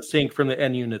 It doesn't sync from the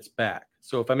end units back.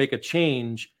 So if I make a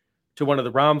change to one of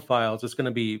the ROM files, it's going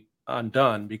to be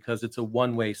undone because it's a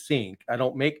one-way sync. I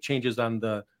don't make changes on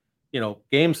the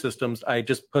game systems, I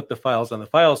just put the files on the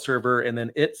file server and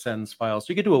then it sends files.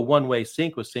 So you could do a one-way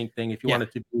sync with SyncThing if you want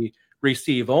it to be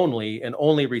receive only and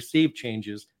only receive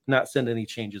changes, not send any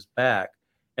changes back.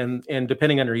 And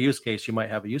depending on your use case, you might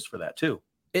have a use for that too.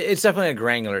 It's definitely a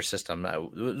granular system.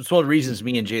 It's one of the reasons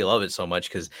me and Jay love it so much,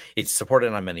 because it's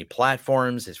supported on many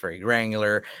platforms. It's very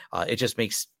granular. It just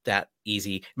makes that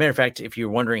easy. Matter of fact, if you're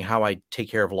wondering how I take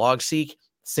care of LogSeq,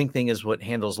 SyncThing is what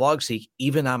handles LogSeq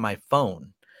even on my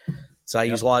phone. So I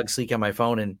use LogSeq on my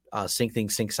phone, and SyncThing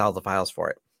syncs out the files for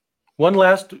it. One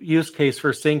last use case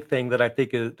for SyncThing that I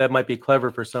think that might be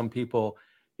clever for some people.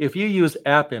 If you use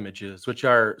app images, which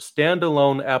are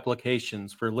standalone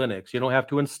applications for Linux, you don't have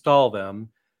to install them.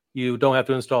 You don't have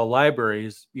to install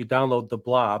libraries. You download the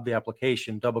blob, the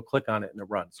application, double click on it, and it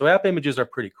runs. So app images are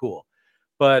pretty cool.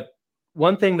 But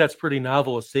one thing that's pretty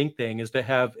novel with SyncThing is to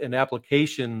have an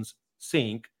applications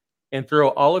sync and throw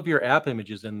all of your app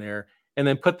images in there, and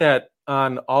then put that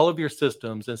on all of your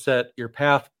systems and set your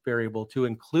path variable to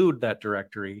include that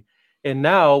directory. And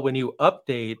now when you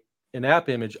update an app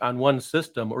image on one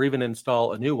system, or even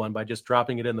install a new one by just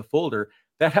dropping it in the folder,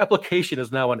 that application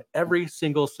is now on every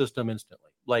single system instantly.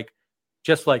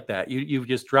 Just like that. You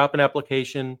just drop an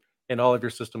application and all of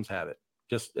your systems have it.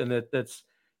 That's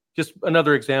just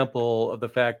another example of the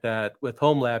fact that with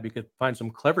HomeLab, you could find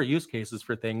some clever use cases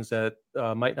for things that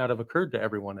might not have occurred to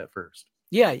everyone at first.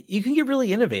 Yeah, you can get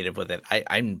really innovative with it.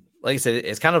 I'm like I said,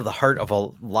 it's kind of the heart of a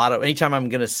lot of. Anytime I'm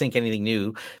going to sync anything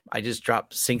new, I just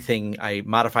drop SyncThing. I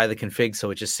modify the config so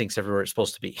it just syncs everywhere it's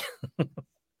supposed to be.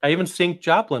 I even synced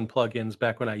Joplin plugins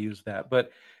back when I used that.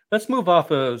 But let's move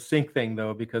off of SyncThing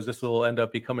though, because this will end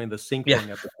up becoming the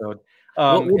SyncThing episode.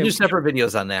 We'll do separate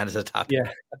videos on that as a topic.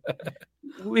 Yeah,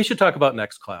 we should talk about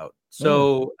Nextcloud.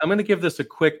 So I'm going to give this a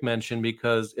quick mention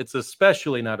because it's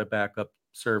especially not a backup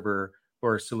server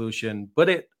or solution, but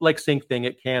it, like SyncThing,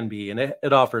 it can be, and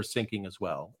it offers syncing as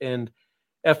well. And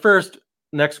at first,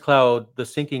 Nextcloud, the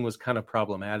syncing was kind of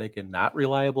problematic and not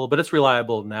reliable, but it's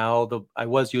reliable now. I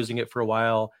was using it for a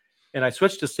while, and I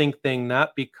switched to SyncThing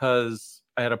not because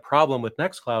I had a problem with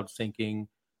Nextcloud syncing.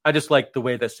 I just like the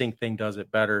way that SyncThing does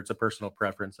it better. It's a personal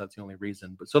preference. That's the only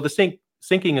reason. But so the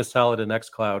syncing is solid in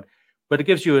Nextcloud, but it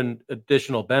gives you an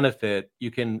additional benefit. You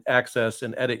can access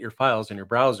and edit your files in your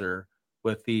browser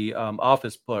with the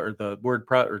Office or the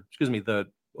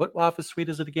what Office suite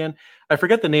is it again? I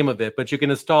forget the name of it, but you can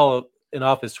install an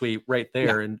Office suite right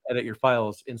there and edit your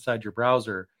files inside your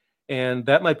browser. And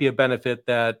that might be a benefit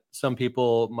that some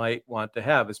people might want to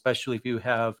have, especially if you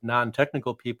have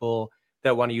non-technical people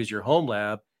that want to use your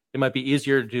HomeLab. It might be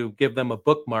easier to give them a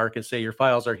bookmark and say your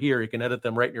files are here. You can edit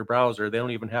them right in your browser. They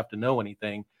don't even have to know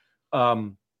anything.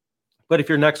 But if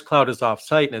your Nextcloud is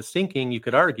offsite and is syncing, you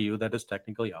could argue that it's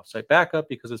technically offsite backup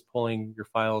because it's pulling your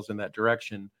files in that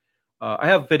direction. I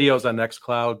have videos on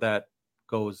Nextcloud that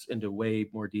goes into way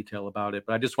more detail about it,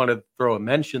 but I just want to throw a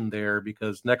mention there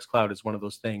because Nextcloud is one of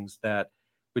those things that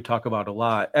we talk about a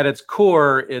lot. At its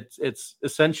core, it's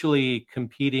essentially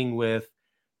competing with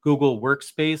Google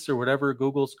Workspace or whatever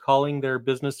Google's calling their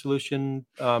business solution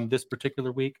this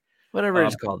particular week. Whatever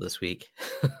it's called this week.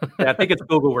 Yeah, I think it's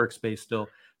Google Workspace still.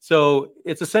 So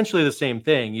it's essentially the same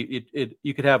thing.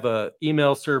 You could have a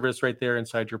email service right there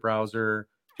inside your browser,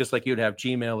 just like you'd have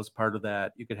Gmail as part of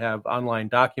that. You could have online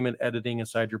document editing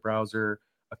inside your browser,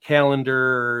 a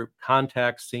calendar,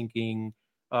 contact syncing.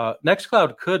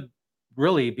 Nextcloud could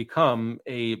really become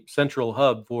a central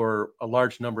hub for a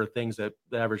large number of things that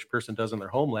the average person does in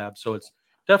their HomeLab. So it's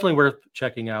definitely worth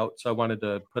checking out. So I wanted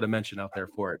to put a mention out there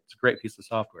for it. It's a great piece of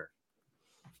software.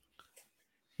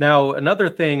 Now, another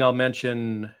thing I'll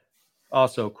mention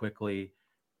also quickly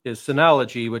is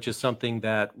Synology, which is something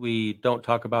that we don't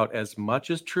talk about as much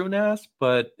as TrueNAS,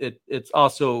 but it's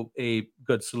also a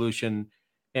good solution.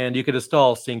 And you could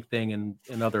install SyncThing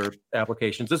in other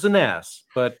applications. It's a NAS,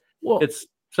 but it's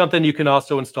something you can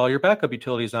also install your backup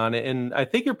utilities on. And I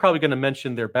think you're probably going to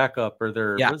mention their backup or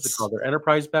their, what is it called, their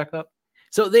enterprise backup?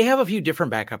 So they have a few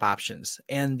different backup options.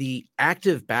 And the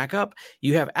active backup,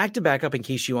 you have active backup in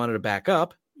case you wanted to back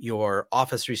up your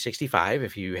Office 365.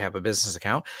 If you have a business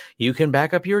account, you can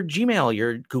back up your Gmail,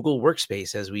 your Google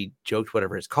Workspace, as we joked,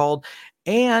 whatever it's called.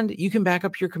 And you can back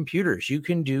up your computers. You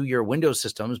can do your Windows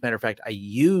systems. Matter of fact, I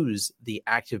use the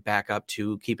active backup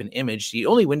to keep an image. The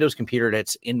only Windows computer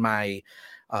that's in my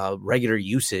regular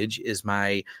usage is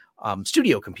my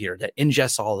studio computer that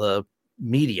ingests all the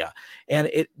media, and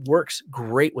it works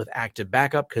great with active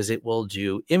backup because it will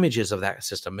do images of that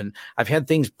system. And I've had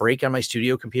things break on my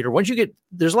studio computer. Once you get,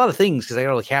 there's a lot of things because I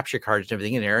got all the capture cards and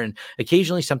everything in there, and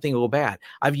occasionally something will go bad.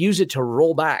 I've used it to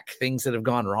roll back things that have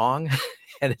gone wrong,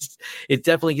 and it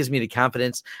definitely gives me the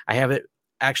confidence. I have it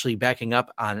actually backing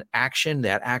up on action.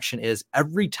 That action is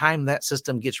every time that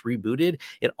system gets rebooted,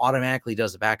 it automatically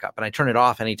does a backup. And I turn it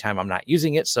off anytime I'm not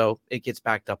using it, so it gets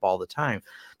backed up all the time.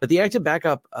 But the active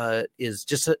backup is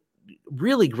just a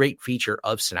really great feature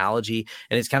of Synology,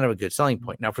 and it's kind of a good selling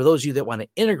point. Now, for those of you that want to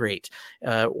integrate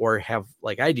or have,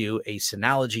 like I do, a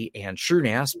Synology and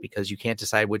TrueNAS, because you can't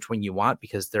decide which one you want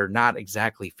because they're not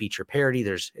exactly feature parity,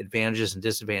 there's advantages and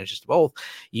disadvantages to both.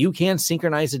 You can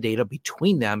synchronize the data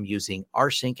between them using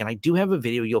rsync, and I do have a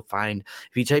video you'll find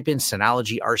if you type in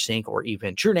Synology rsync or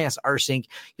even TrueNAS rsync,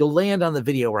 you'll land on the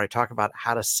video where I talk about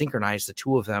how to synchronize the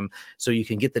two of them so you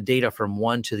can get the data from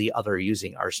one to the other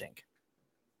using rsync.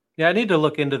 Yeah, I need to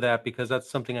look into that because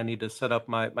that's something I need to set up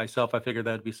myself. I figured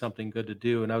that'd be something good to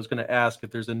do. And I was going to ask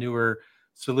if there's a newer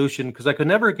solution because I could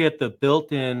never get the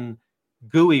built-in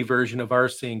GUI version of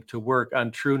rsync to work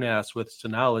on TrueNAS with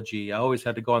Synology. I always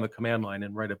had to go on the command line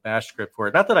and write a bash script for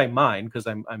it. Not that I mind because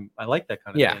I like that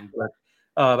kind of thing, but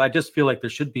I just feel like there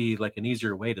should be like an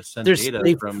easier way to send data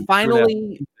they from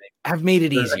finally have made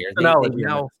it easier. They now,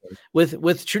 with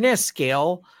TrueNAS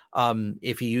Scale.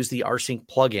 If you use the rsync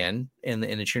plugin in the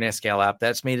TrueNAS Scale app,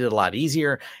 that's made it a lot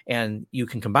easier, and you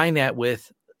can combine that with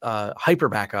Hyper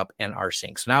Backup and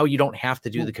rsync. So now you don't have to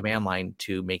do the command line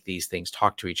to make these things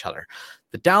talk to each other.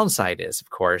 The downside is, of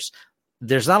course,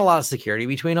 there's not a lot of security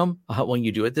between them when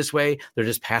you do it this way. They're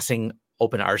just passing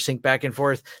open rsync back and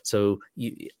forth. So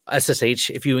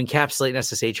SSH, if you encapsulate in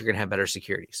SSH, you're going to have better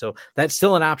security. So that's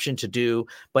still an option to do.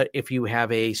 But if you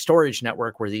have a storage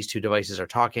network where these two devices are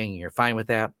talking and you're fine with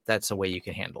that, that's a way you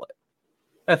can handle it.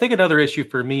 I think another issue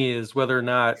for me is whether or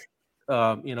not,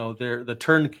 the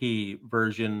turnkey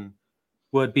version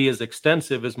would be as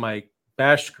extensive as my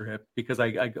bash script, because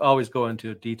I always go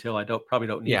into detail. I probably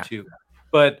don't need to.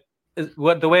 But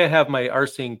the way I have my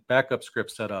rsync backup script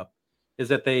set up is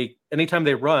that anytime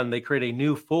they run, they create a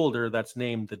new folder that's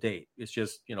named the date. It's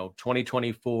just,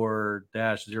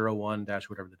 2024-01-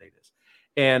 whatever the date is.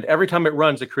 And every time it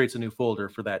runs, it creates a new folder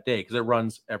for that day because it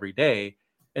runs every day.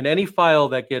 And any file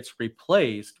that gets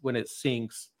replaced when it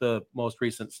syncs the most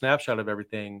recent snapshot of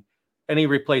everything, any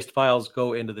replaced files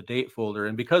go into the date folder.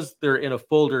 And because they're in a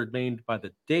folder named by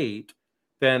the date,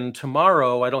 then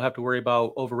tomorrow I don't have to worry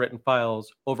about overwritten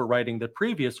files overwriting the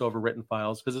previous overwritten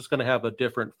files because it's going to have a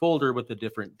different folder with a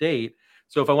different date.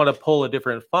 So if I want to pull a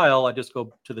different file, I just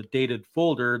go to the dated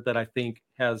folder that I think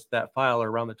has that file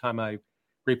around the time I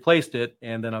replaced it,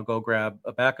 and then I'll go grab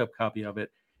a backup copy of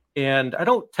it. And I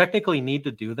don't technically need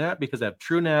to do that because I have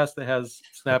TrueNAS that has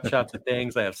snapshots of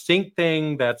things. I have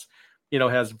SyncThing that's,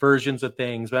 has versions of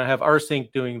things, but I have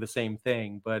rsync doing the same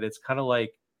thing. But it's kind of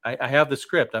like, I have the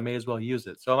script. I may as well use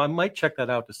it. So I might check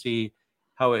that out to see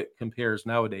how it compares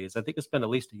nowadays. I think it's been at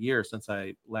least a year since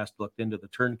I last looked into the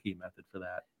turnkey method for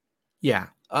that. Yeah.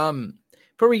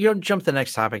 Before we jump to the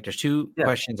next topic, there's two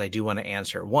questions I do want to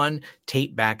answer. One,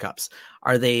 tape backups.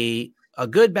 Are they a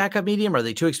good backup medium? Are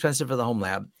they too expensive for the home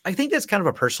lab? I think that's kind of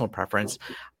a personal preference.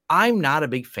 I'm not a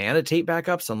big fan of tape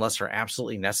backups unless they're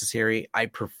absolutely necessary. I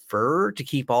prefer to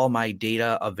keep all my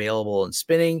data available and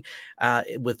spinning,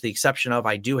 with the exception of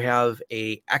I do have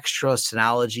a extra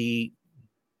Synology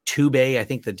tube A, I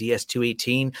think the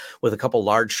DS218 with a couple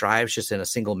large drives just in a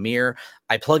single mirror.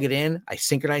 I plug it in, I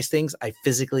synchronize things, I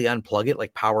physically unplug it,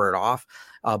 like power it off.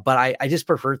 But I just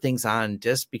prefer things on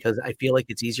disk because I feel like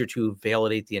it's easier to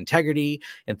validate the integrity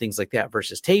and things like that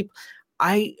versus tape.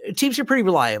 Tapes are pretty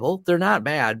reliable. They're not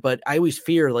bad, but I always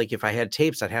fear like if I had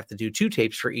tapes, I'd have to do 2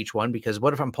 tapes for each one, because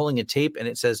what if I'm pulling a tape and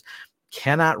it says,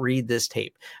 cannot read this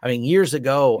tape? I mean, years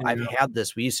ago, I've had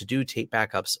this. We used to do tape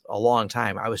backups a long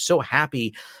time. I was so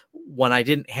happy when I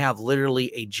didn't have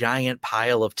literally a giant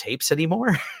pile of tapes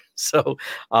anymore. So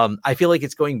I feel like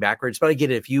it's going backwards, but I get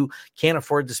it. If you can't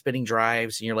afford the spinning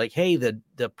drives and you're like, hey,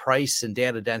 the price and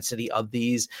data density of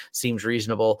these seems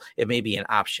reasonable, it may be an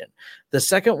option. The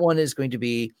second one is going to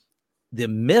be the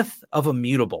myth of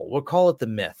immutable. We'll call it the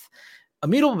myth.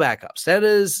 Immutable backups, that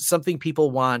is something people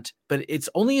want, but it's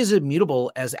only as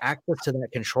immutable as access to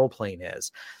that control plane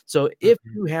is. So if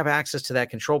you have access to that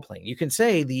control plane, you can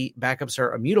say the backups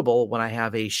are immutable when I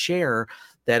have a share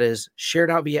that is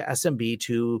shared out via SMB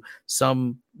to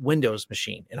some Windows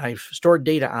machine, and I've stored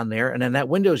data on there, and then that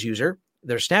Windows user,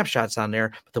 there's snapshots on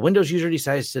there, but the Windows user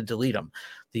decides to delete them.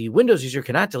 The Windows user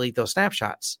cannot delete those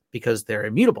snapshots because they're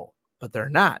immutable, but they're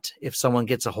not if someone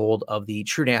gets a hold of the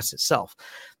TrueNAS itself.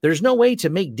 There's no way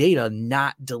to make data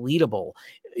not deletable.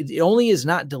 It only is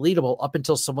not deletable up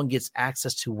until someone gets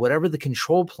access to whatever the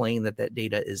control plane that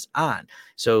data is on.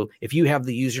 So if you have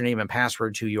the username and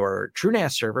password to your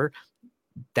TrueNAS server,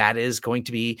 that is going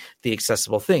to be the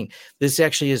accessible thing. This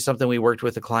actually is something we worked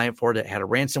with a client for that had a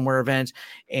ransomware event,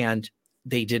 and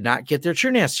they did not get their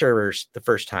TrueNAS servers the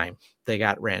first time they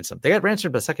got ransomed. They got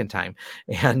ransomed the second time,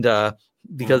 and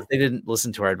because they didn't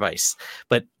listen to our advice.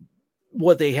 But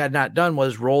what they had not done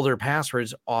was roll their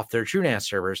passwords off their TrueNAS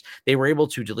servers. They were able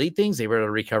to delete things. They were able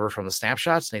to recover from the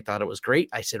snapshots, and they thought it was great.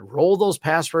 I said, roll those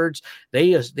passwords.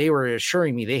 They were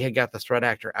assuring me they had got the threat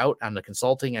actor out on the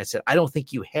consulting. I said, I don't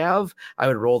think you have. I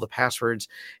would roll the passwords.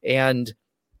 And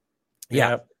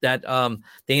that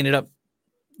they ended up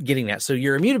getting that. So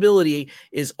your immutability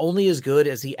is only as good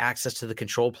as the access to the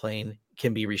control plane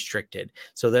can be restricted.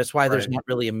 So that's why there's not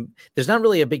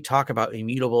really a big talk about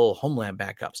immutable Homeland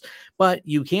backups, but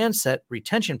you can set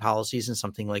retention policies in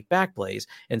something like Backblaze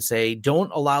and say,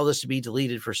 don't allow this to be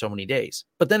deleted for so many days.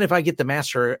 But then if I get the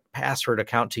master password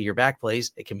account to your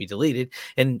Backblaze, it can be deleted.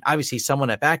 And obviously someone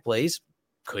at Backblaze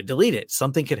could delete it.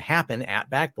 Something could happen at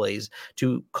Backblaze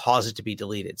to cause it to be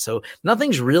deleted. So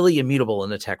nothing's really immutable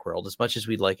in the tech world as much as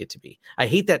we'd like it to be. I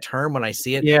hate that term when I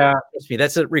see it. Yeah.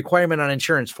 That's a requirement on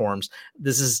insurance forms.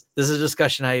 This is a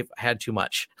discussion I've had too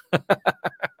much.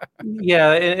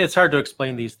 Yeah, it's hard to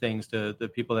explain these things to the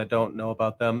people that don't know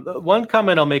about them. One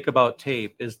comment I'll make about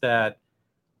tape is that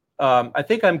I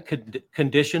think I'm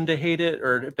conditioned to hate it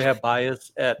or to have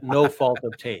bias at no fault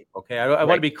of tape. Okay, I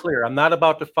want to be clear. I'm not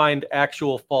about to find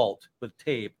actual fault with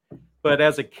tape, but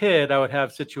as a kid, I would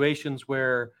have situations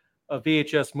where a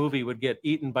VHS movie would get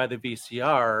eaten by the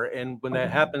VCR, and when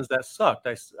that happens, that sucked.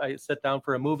 I sat down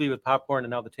for a movie with popcorn, and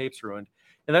now the tape's ruined.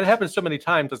 And that happens so many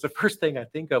times. That's the first thing I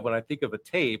think of when I think of a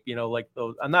tape. Like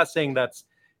those. I'm not saying that's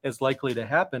as likely to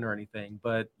happen or anything,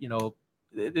 but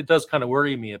it does kind of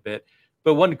worry me a bit.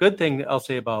 But one good thing I'll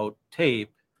say about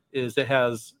tape is it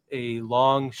has a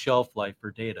long shelf life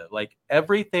for data. Like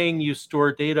everything you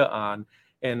store data on,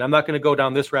 and I'm not going to go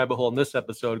down this rabbit hole in this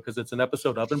episode because it's an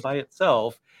episode up and by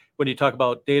itself when you talk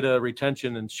about data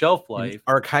retention and shelf life.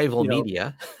 Archival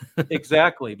media.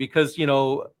 Exactly. Because,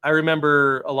 I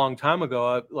remember a long time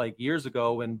ago, like years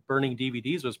ago when burning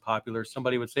DVDs was popular,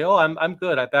 somebody would say, oh, I'm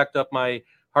good. I backed up my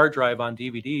hard drive on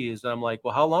DVDs. And I'm like,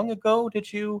 well, how long ago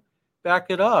did you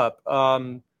back it up?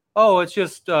 It's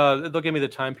just they'll give me the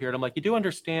time period. I'm like, you do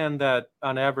understand that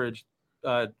on average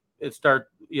CDRs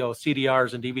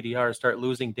and DVDRs start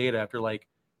losing data after like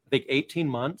I think 18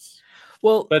 months.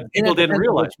 Well, but people didn't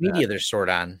realize which media they're stored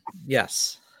on.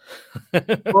 Yes.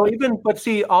 All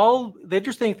the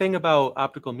interesting thing about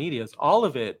optical media is all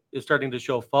of it is starting to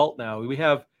show fault now. We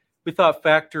thought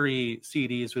factory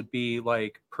CDs would be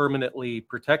like permanently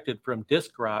protected from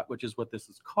disk rot, which is what this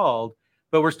is called.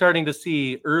 But we're starting to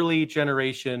see early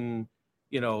generation,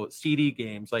 CD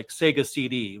games like Sega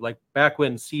CD, like back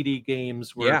when CD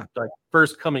games were like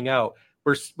first coming out.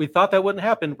 We thought that wouldn't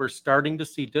happen. We're starting to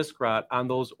see disk rot on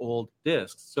those old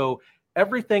disks. So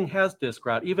everything has disk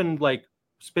rot. Even like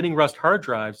spinning rust hard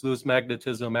drives lose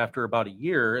magnetism after about a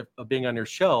year of being on your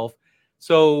shelf.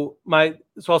 So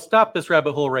I'll stop this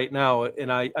rabbit hole right now,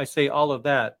 and I say all of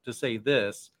that to say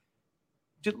this.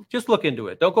 Just look into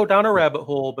it. Don't go down a rabbit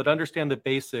hole, but understand the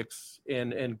basics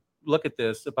and look at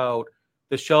this about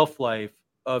the shelf life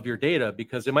of your data,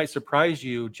 because it might surprise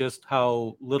you just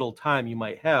how little time you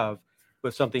might have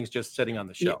with something's just sitting on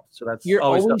the shelf. So that's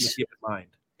always something to keep in mind.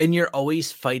 And you're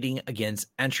always fighting against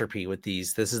entropy with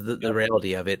these. This is the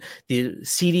reality of it. The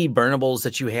CD burnables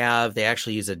that you have, they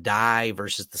actually use a die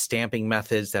versus the stamping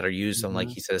methods that are used on, like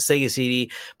he said, a Sega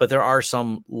CD. But there are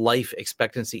some life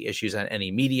expectancy issues on any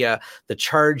media. The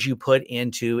charge you put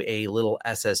into a little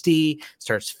SSD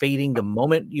starts fading the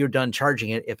moment you're done charging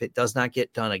it. If it does not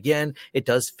get done again, it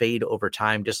does fade over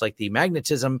time. Just like the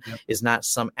magnetism is not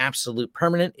some absolute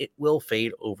permanent, it will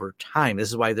fade over time. This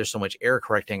is why there's so much error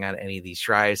correcting on any of these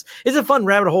drives. It's a fun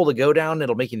rabbit hole to go down.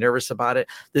 It'll make you nervous about it.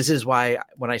 This is why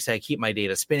when I say I keep my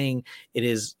data spinning, it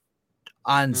is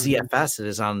on ZFS. It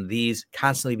is on these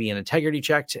constantly being integrity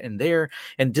checked and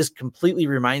just completely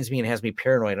reminds me and has me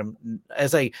paranoid.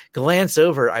 As I glance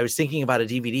over, I was thinking about a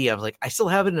DVD. I was like, I still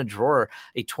have it in a drawer,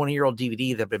 a 20-year-old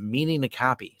DVD that I've been meaning to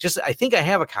copy. I think I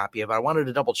have a copy of it. I wanted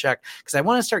to double check because I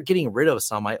want to start getting rid of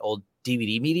some of my old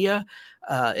DVD media.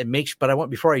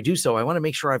 Before I do so, I want to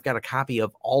make sure I've got a copy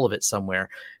of all of it somewhere.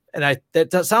 And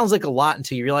that sounds like a lot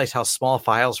until you realize how small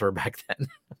files were back then.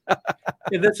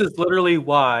 This is literally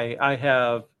why I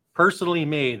have personally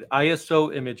made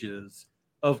ISO images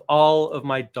of all of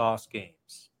my DOS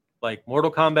games, like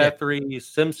Mortal Kombat 3,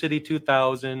 SimCity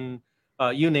 2000,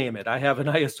 you name it. I have an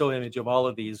ISO image of all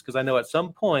of these because I know at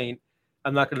some point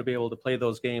I'm not going to be able to play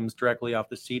those games directly off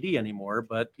the CD anymore,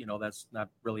 but that's not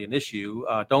really an issue.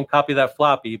 Don't copy that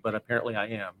floppy, but apparently I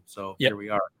am. So here we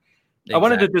are. Exactly. I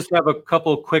wanted to just have a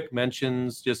couple quick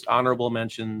mentions, just honorable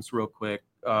mentions real quick.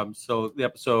 So the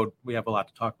episode, we have a lot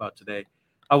to talk about today.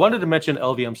 I wanted to mention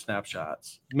LVM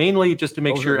snapshots, mainly just to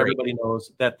make Those are sure great. everybody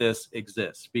knows that this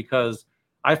exists, because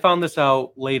I found this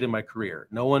out late in my career.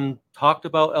 No one talked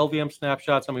about LVM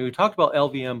snapshots. I mean, we talked about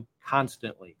LVM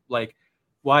constantly, like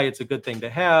why it's a good thing to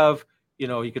have. You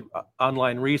know, you could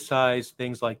online resize,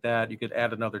 things like that. You could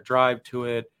add another drive to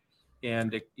it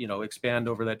and, you know, expand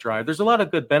over that drive. There's a lot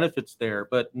of good benefits there,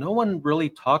 but no one really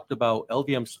talked about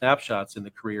LVM snapshots in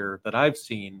the career that I've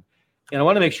seen. And I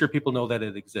want to make sure people know that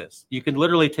it exists. You can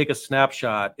literally take a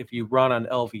snapshot if you run on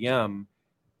LVM,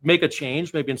 make a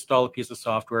change, maybe install a piece of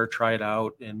software, try it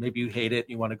out, and maybe you hate it and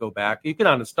you want to go back. You can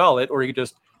uninstall it, or you can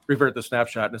just revert the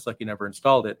snapshot and it's like you never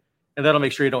installed it. And that'll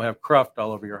make sure you don't have cruft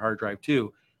all over your hard drive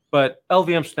too. But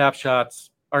LVM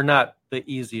snapshots are not the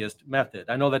easiest method.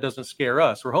 I know that doesn't scare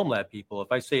us. We're home lab people.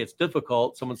 If I say it's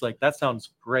difficult, someone's like, that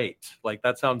sounds great. Like,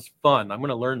 that sounds fun. I'm going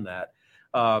to learn that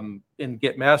and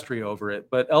get mastery over it.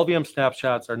 But LVM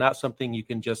snapshots are not something you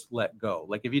can just let go.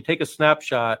 Like, if you take a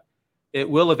snapshot, it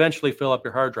will eventually fill up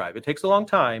your hard drive. It takes a long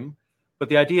time, but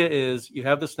the idea is you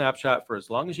have the snapshot for as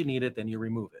long as you need it, then you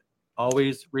remove it.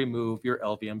 Always remove your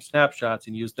LVM snapshots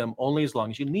and use them only as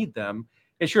long as you need them.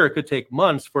 And sure, it could take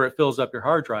months before it fills up your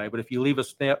hard drive, but if you leave a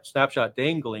snapshot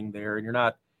dangling there and you're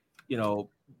not, you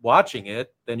know, watching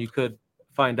it, then you could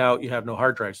find out you have no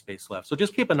hard drive space left. So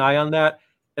just keep an eye on that.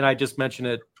 And I just mention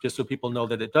it just so people know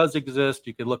that it does exist.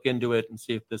 You could look into it and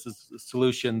see if this is a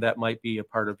solution that might be a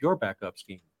part of your backup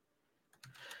scheme.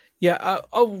 Yeah.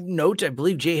 Oh, note, I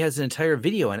believe Jay has an entire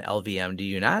video on LVM. Do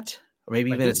you not? Or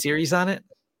maybe even a series on it?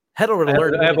 Head over to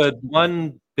Learn. I have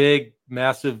one big,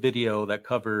 massive video that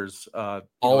covers all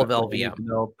of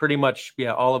LVM. Pretty much,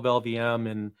 yeah, all of LVM,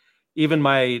 and even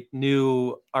my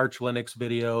new Arch Linux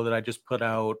video that I just put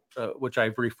out, which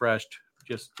I've refreshed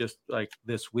just like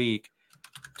this week,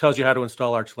 tells you how to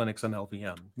install Arch Linux on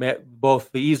LVM, both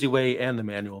the easy way and the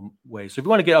manual way. So if you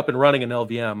want to get up and running in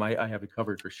LVM, I have it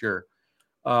covered for sure.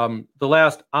 The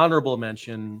last honorable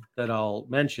mention that I'll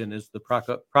mention is the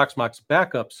Proxmox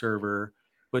backup server,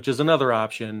 which is another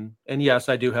option. And yes,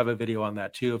 I do have a video on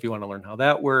that too. If you want to learn how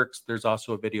that works, there's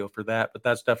also a video for that, but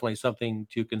that's definitely something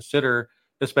to consider,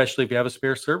 especially if you have a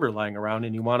spare server lying around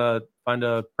and you want to find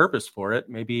a purpose for it.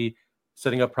 Maybe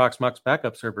setting up Proxmox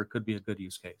backup server could be a good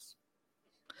use case.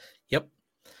 Yep.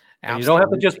 And you don't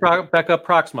have to just back up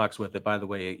Proxmox with it, by the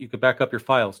way. You could back up your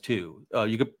files too.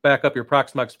 You could back up your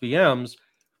Proxmox VMs,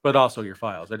 but also your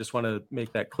files. I just want to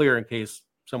make that clear in case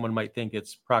someone might think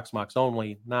it's Proxmox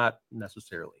only, not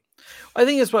necessarily. I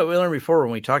think that's what we learned before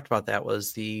when we talked about that,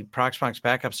 was the Proxmox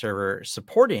backup server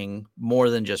supporting more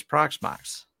than just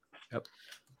Proxmox. Yep.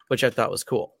 Which I thought was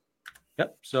cool.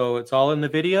 Yep. So it's all in the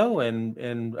video,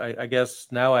 and I guess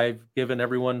now I've given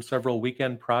everyone several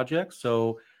weekend projects.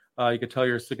 So you could tell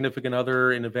your significant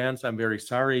other in advance, I'm very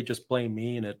sorry. Just blame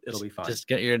me, and it'll be fine.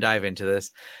 You're going to dive into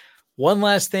this. One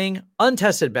last thing,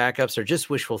 untested backups are just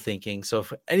wishful thinking. So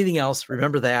if anything else,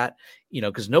 remember that,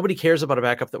 because nobody cares about a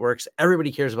backup that works.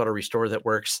 Everybody cares about a restore that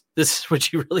works. This is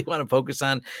what you really want to focus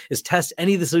on, is test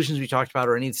any of the solutions we talked about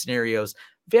or any of the scenarios,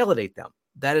 validate them.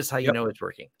 That is how you know it's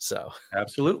working. So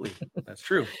absolutely. That's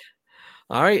true.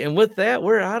 All right. And with that,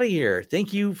 we're out of here.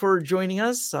 Thank you for joining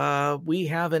us. We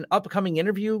have an upcoming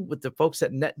interview with the folks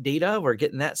at NetData. We're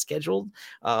getting that scheduled.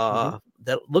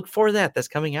 Look for that. That's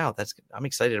coming out. I'm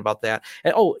excited about that.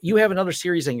 And you have another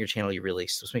series on your channel you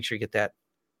released. So let's make sure you get that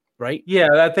right. Yeah,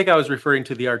 I think I was referring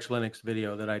to the Arch Linux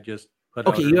video that I just put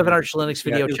out. Okay, you have an Arch Linux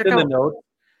video. Check out the notes.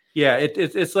 Yeah,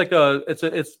 it's like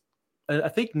it's I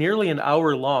think nearly an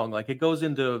hour long. Like, it goes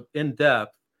into in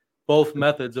depth both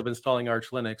methods of installing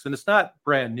Arch Linux. And it's not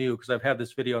brand new because I've had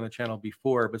this video on the channel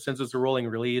before, but since it's a rolling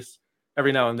release,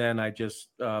 every now and then I just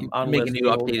make a new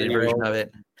updated version of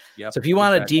it. Yep, so if you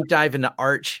want to deep dive into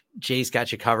Arch, Jay's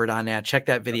got you covered on that. Check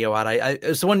that video out.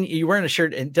 It's the one you wearing a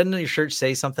shirt, and doesn't your shirt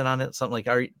say something on it? Something like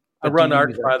I run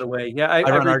Arch, by the way. Yeah, I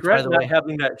regret not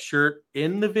having that shirt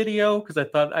in the video because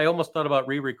I almost thought about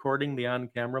re-recording the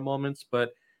on-camera moments,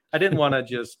 but I didn't want to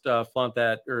just flaunt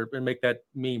that or make that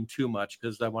meme too much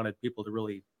because I wanted people to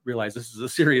really realize this is a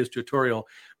serious tutorial.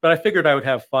 But I figured I would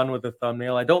have fun with the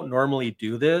thumbnail. I don't normally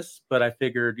do this, but I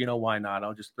figured, why not?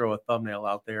 I'll just throw a thumbnail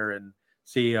out there and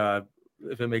see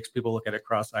if it makes people look at it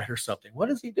cross-eyed or something. What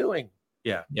is he doing?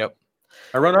 Yeah. Yep.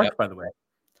 I run Arch, by the way.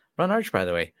 Run Arch, by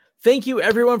the way. Thank you,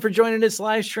 everyone, for joining this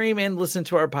live stream and listen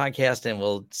to our podcast, and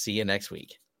we'll see you next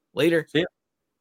week. Later. See ya.